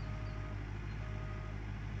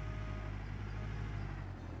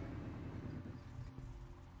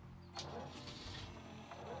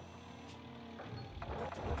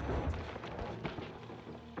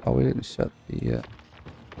 Oh, we didn't shut the,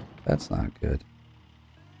 that's not good.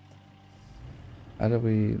 How did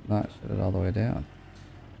we not shut it all the way down?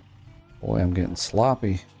 Boy, I'm getting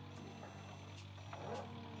sloppy.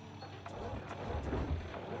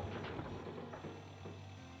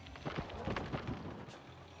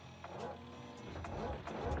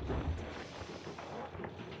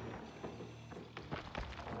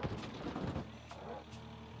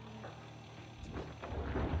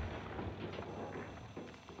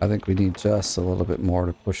 I think we need just a little bit more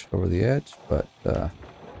to push it over the edge, but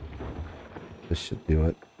this should do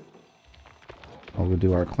it. We'll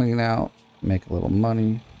do our clean out, make a little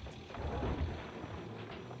money.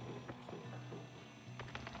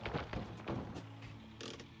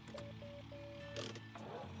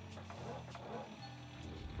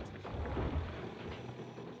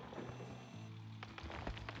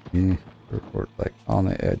 We're like on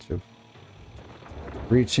the edge of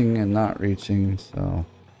reaching and not reaching, so.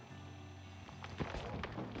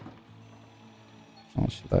 How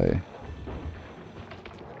should I?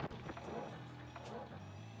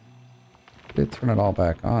 We did turn it all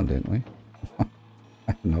back on, didn't we? I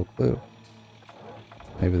have no clue.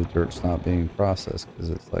 Maybe the dirt's not being processed because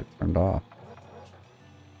it's like turned off.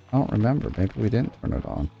 I don't remember. Maybe we didn't turn it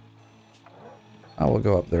on. I will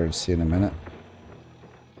go up there and see in a minute.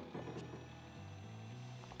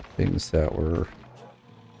 Things that were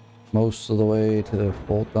most of the way to the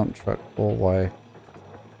full dump truck full.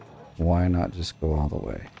 Why not just go all the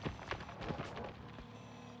way?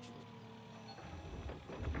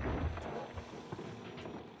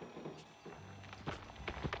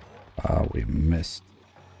 Ah, we missed.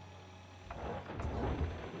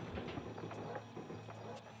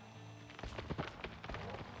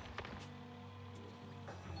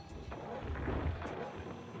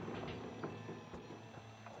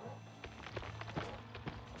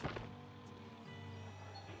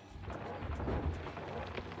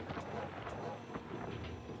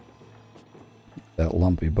 that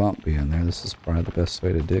lumpy bump be in there. This is probably the best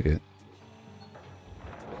way to dig it.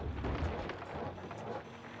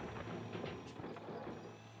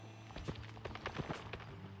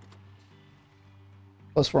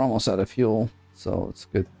 Plus we're almost out of fuel, so it's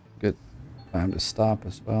good time to stop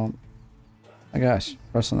as well. My gosh,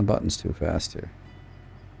 pressing the buttons too fast here.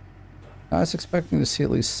 I was expecting to see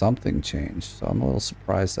at least something change, so I'm a little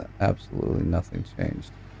surprised that absolutely nothing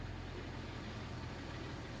changed.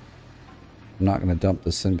 I'm not going to dump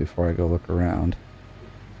this in before I go look around.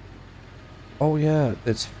 Oh yeah,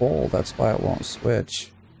 it's full. That's why it won't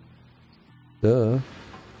switch. Duh.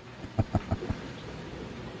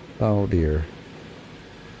 Oh dear.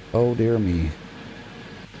 Oh dear me.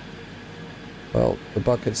 Well, the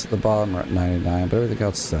buckets at the bottom are at 99, but everything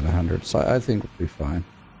else is at 100, so I think we'll be fine.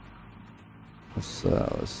 Let's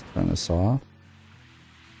turn this off.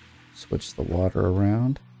 Switch the water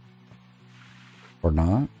around. Or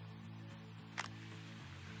not.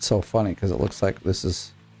 It's so funny because it looks like this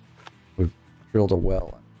is... We've drilled a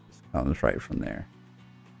well and it just comes right from there.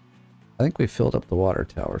 I think we filled up the water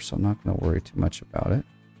tower, so I'm not going to worry too much about it.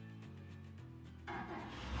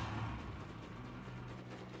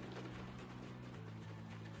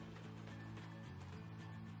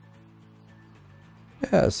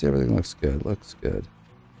 Yeah, see, everything looks good. Looks good.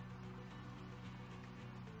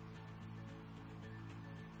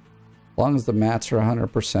 As long as the mats are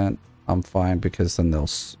 100%, I'm fine because then they'll,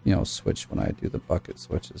 you know, switch when I do the bucket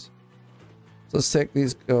switches. So let's take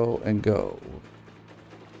these, go and go.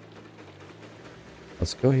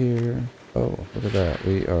 Let's go here. Oh, look at that.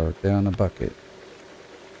 We are down a bucket.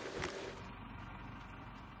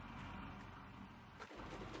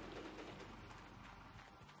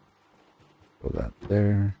 Go that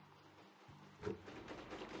there.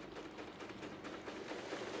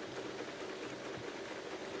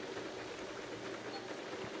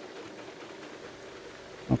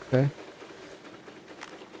 Okay.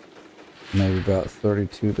 Maybe about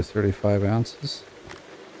 32 to 35 ounces.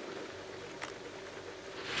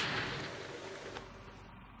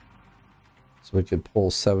 So we could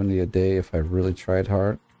pull 70 a day if I really tried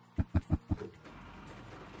hard.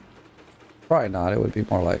 Probably not. It would be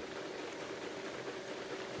more like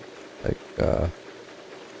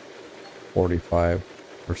 45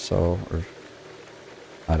 or so, or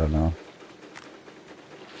I don't know.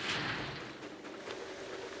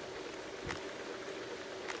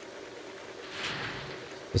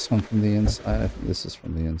 This one from the inside? I think this is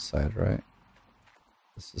from the inside, right?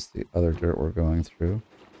 This is the other dirt we're going through.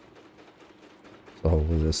 So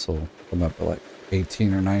hopefully this will come up to like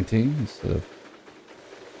 18 or 19 instead of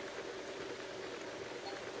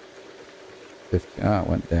 15. Ah, it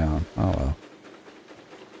went down. Oh well.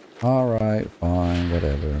 Alright, fine,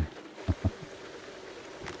 whatever.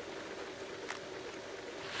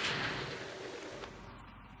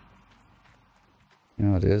 You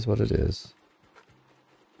know, it is what it is.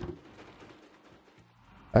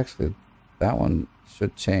 Actually, that one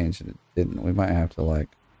should change, and it didn't. We might have to, like,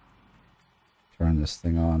 turn this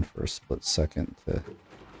thing on for a split second to...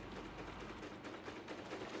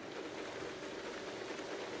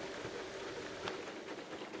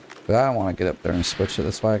 But I don't want to get up there and switch it.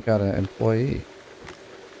 That's why I got an employee.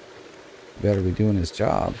 He better be doing his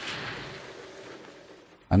job.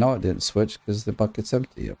 I know it didn't switch because the bucket's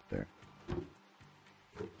empty up there.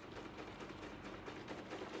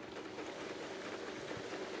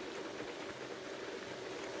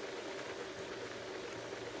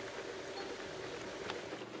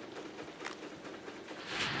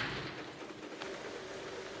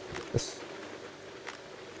 This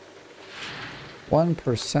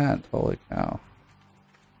 1%, holy cow.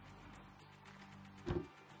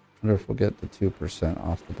 Wonder if we'll get the 2%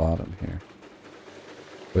 off the bottom here.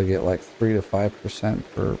 We get like 3 to 5%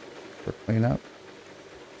 for cleanup.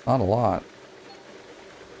 Not a lot.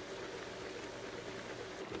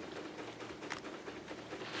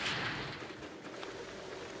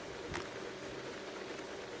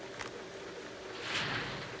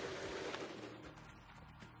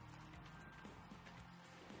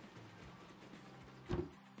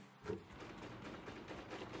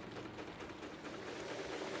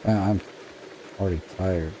 I'm already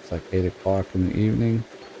tired. It's like 8 o'clock in the evening.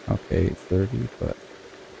 Okay, 8:30, but...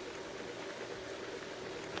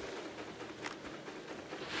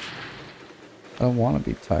 I don't want to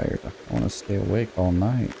be tired. I want to stay awake all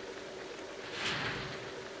night.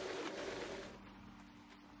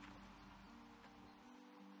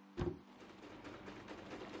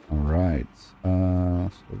 Alright. So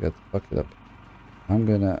we got the bucket up. I'm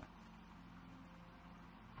gonna...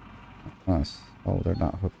 Oh, they're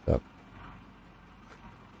not hooked up.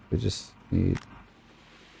 We just need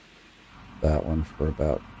that one. on for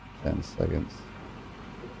about 10 seconds.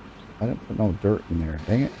 I didn't put no dirt in there.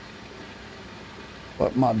 Dang it.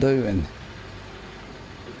 What am I doing?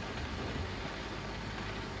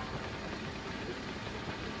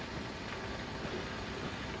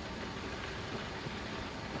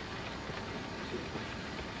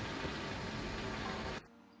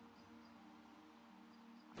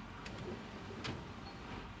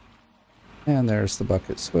 And there's the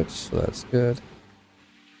bucket switch, so that's good.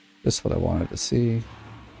 Just what I wanted to see.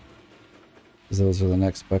 Because those are the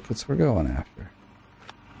next buckets we're going after.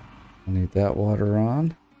 I need that water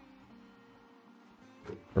on.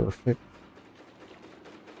 Perfect.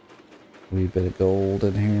 Wee bit of gold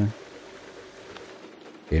in here.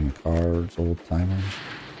 Game of cards, old timer.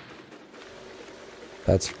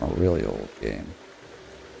 That's from a really old game.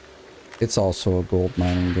 It's also a gold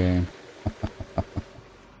mining game.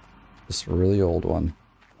 Just a really old one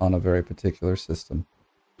on a very particular system.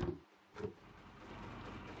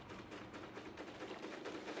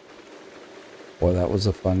 Boy, that was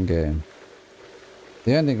a fun game.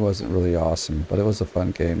 The ending wasn't really awesome, but it was a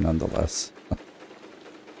fun game nonetheless.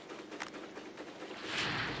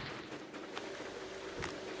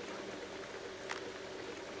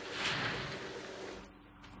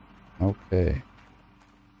 Okay.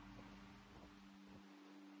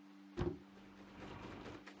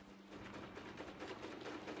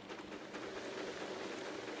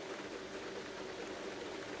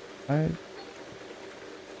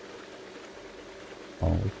 Oh,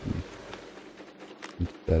 we can do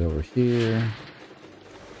that over here.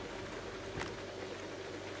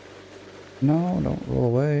 No, don't roll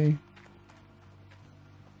away.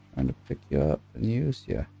 Trying to pick you up and use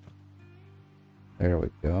you. There we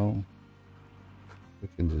go. We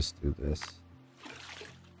can just do this.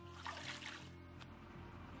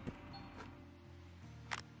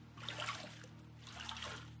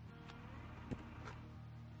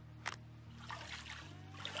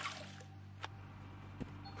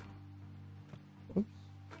 Oops.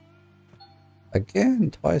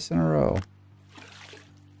 Again, twice in a row.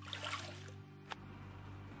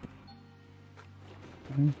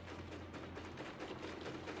 Okay.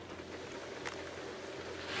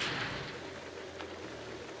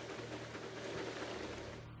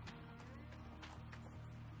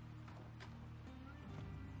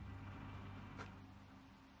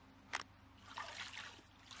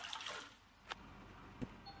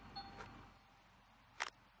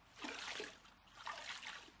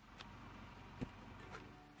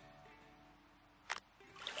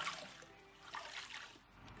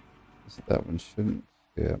 That one shouldn't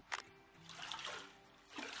skip.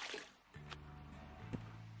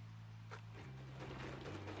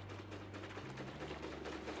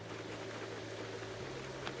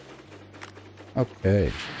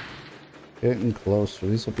 Okay. Getting closer.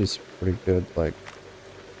 These will be some pretty good, like,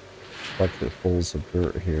 bucketfuls of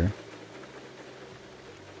dirt here.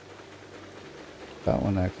 That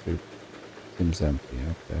one actually seems empty.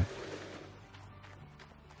 Okay.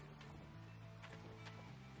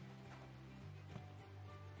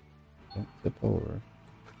 Don't tip over.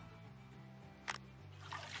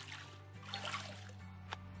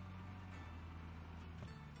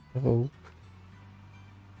 Oh.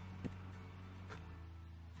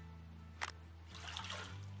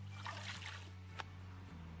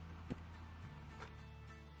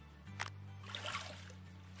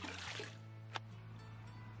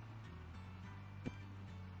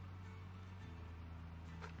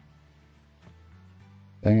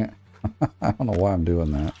 Dang it. I don't know why I'm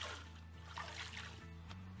doing that.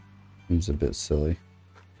 Seems a bit silly.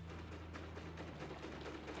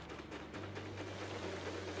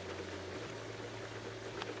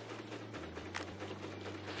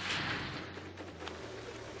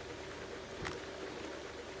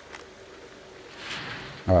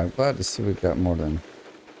 Alright, glad to see we got more than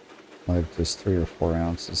like just 3 or 4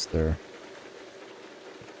 ounces there.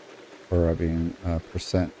 Or I mean,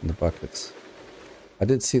 percent in the buckets. I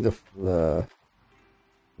did see the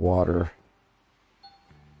water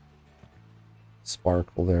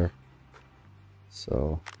sparkle there.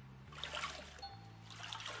 So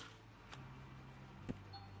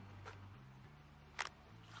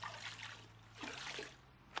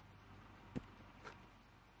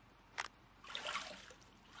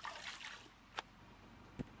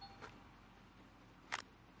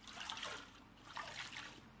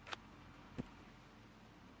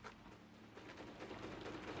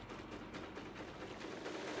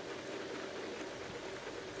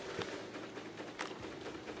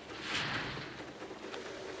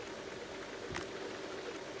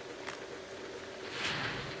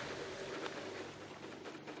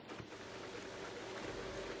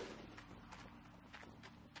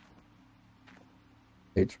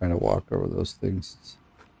hate trying to walk over those things.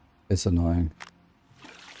 It's annoying.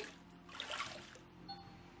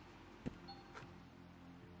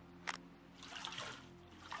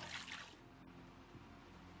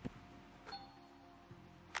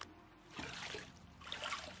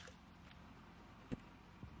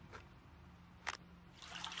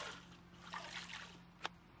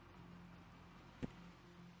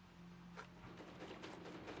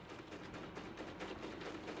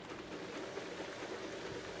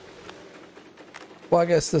 Well, I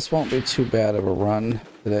guess this won't be too bad of a run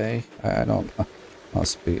today. I don't,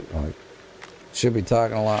 must be like, should be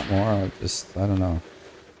talking a lot more. I don't know.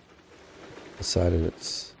 Decided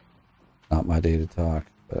it's not my day to talk,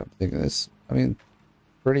 but I'm thinking this, I mean,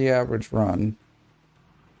 pretty average run.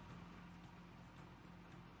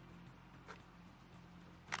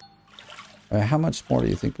 How much more do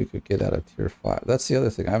you think we could get out of tier 5? That's the other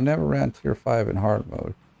thing. I've never ran tier 5 in hard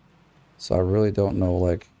mode, so I really don't know,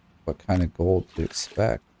 like, what kind of gold to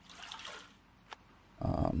expect.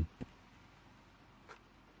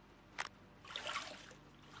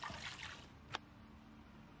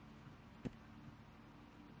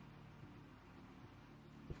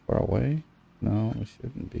 Far away? No, we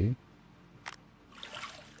shouldn't be.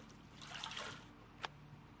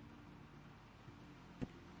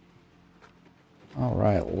 All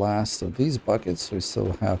right, last of these buckets. We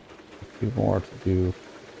still have a few more to do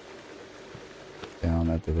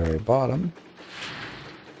down at the very bottom.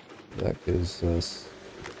 That gives us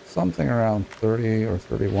something around 30 or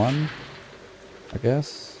 31, I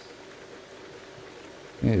guess.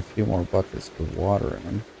 Need a few more buckets with water in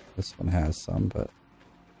them. This one has some, but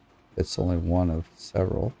it's only one of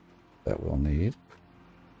several that we'll need.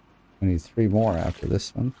 We need 3 more after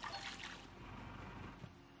this one.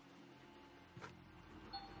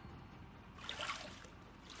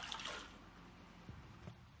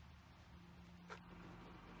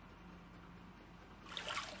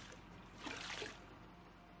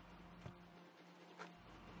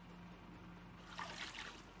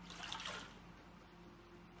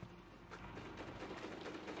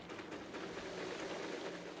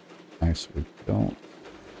 Nice, we don't.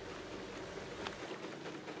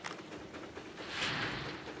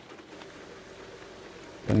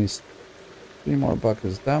 Then he's 3 more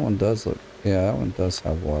buckets. That one does look, yeah, that one does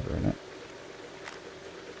have water in it.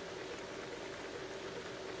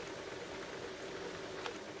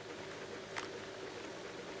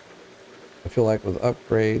 I feel like with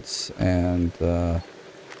upgrades and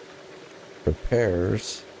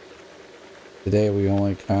repairs, today we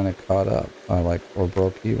only kind of caught up, or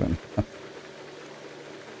broke even.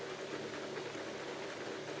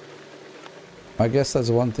 I guess that's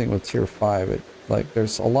one thing with tier 5.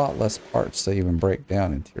 There's a lot less parts to even break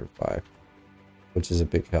down in tier 5, which is a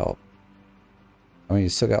big help. I mean, you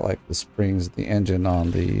still got like the springs, the engine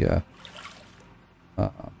on the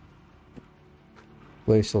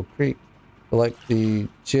Glacial Creek, but like the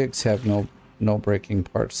jigs have no breaking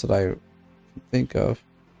parts that I can think of.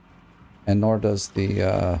 And nor does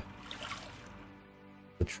the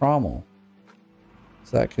trommel.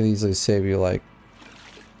 So that could easily save you, like,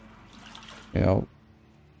 you know,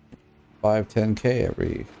 5-10K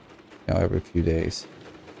every few days.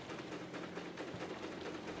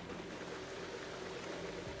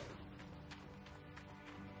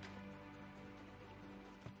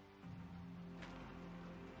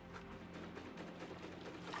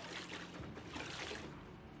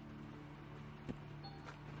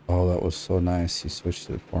 Oh, that was so nice. He switched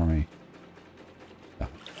it for me.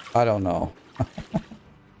 I don't know. I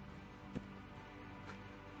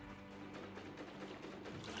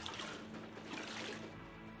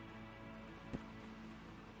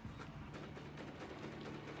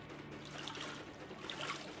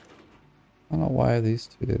don't know why these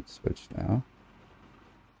two didn't switch now.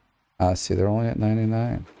 Ah, see, they're only at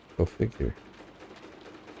 99. Go figure.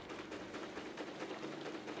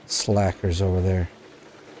 Slackers over there.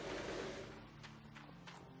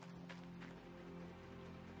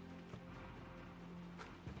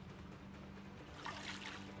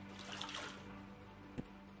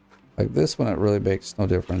 Like this one, it really makes no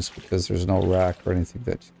difference because there's no rack or anything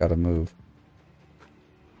that you gotta move.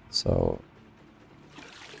 So,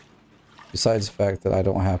 besides the fact that I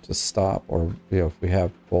don't have to stop, or if we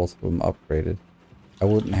have both of them upgraded, I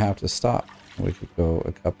wouldn't have to stop. We could go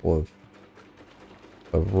a couple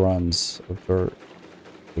of runs of dirt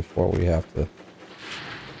before we have to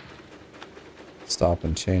stop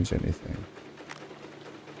and change anything.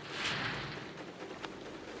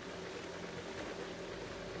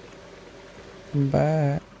 Come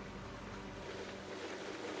back.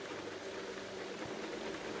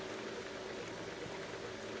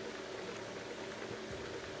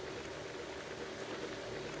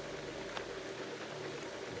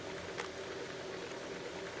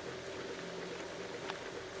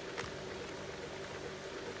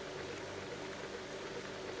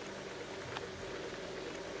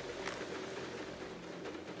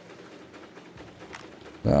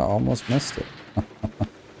 I almost missed it.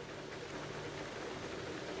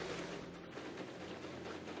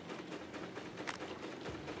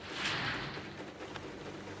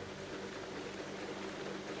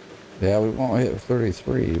 Yeah, we won't hit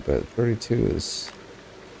 33, but 32 is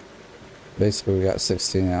basically we got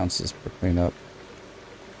 16 ounces per cleanup.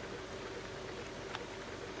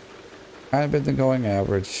 Kind of been the going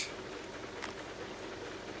average.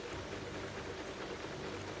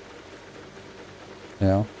 You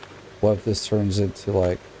know, what if this turns into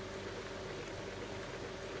like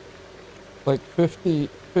 50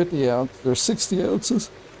 ounces or 60 ounces?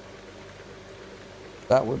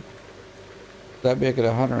 That'd make it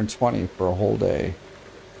 120 for a whole day.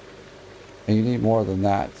 And you need more than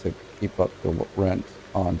that to keep up the rent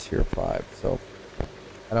on tier 5. So,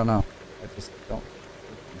 I don't know. I just don't.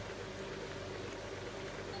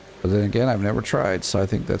 But then again, I've never tried, so I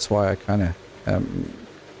think that's why I kind of am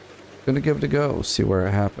going to give it a go, see where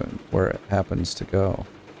it happens to go.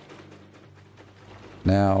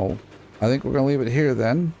 Now, I think we're going to leave it here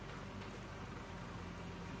then.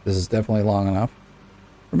 This is definitely long enough.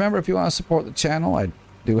 Remember, if you want to support the channel, I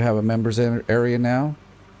do have a members area now.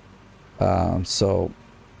 So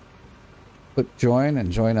click join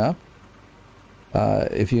and join up.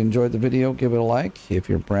 If you enjoyed the video, give it a like. If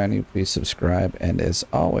you're brand new, please subscribe. And as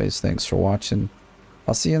always, thanks for watching.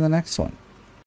 I'll see you in the next one.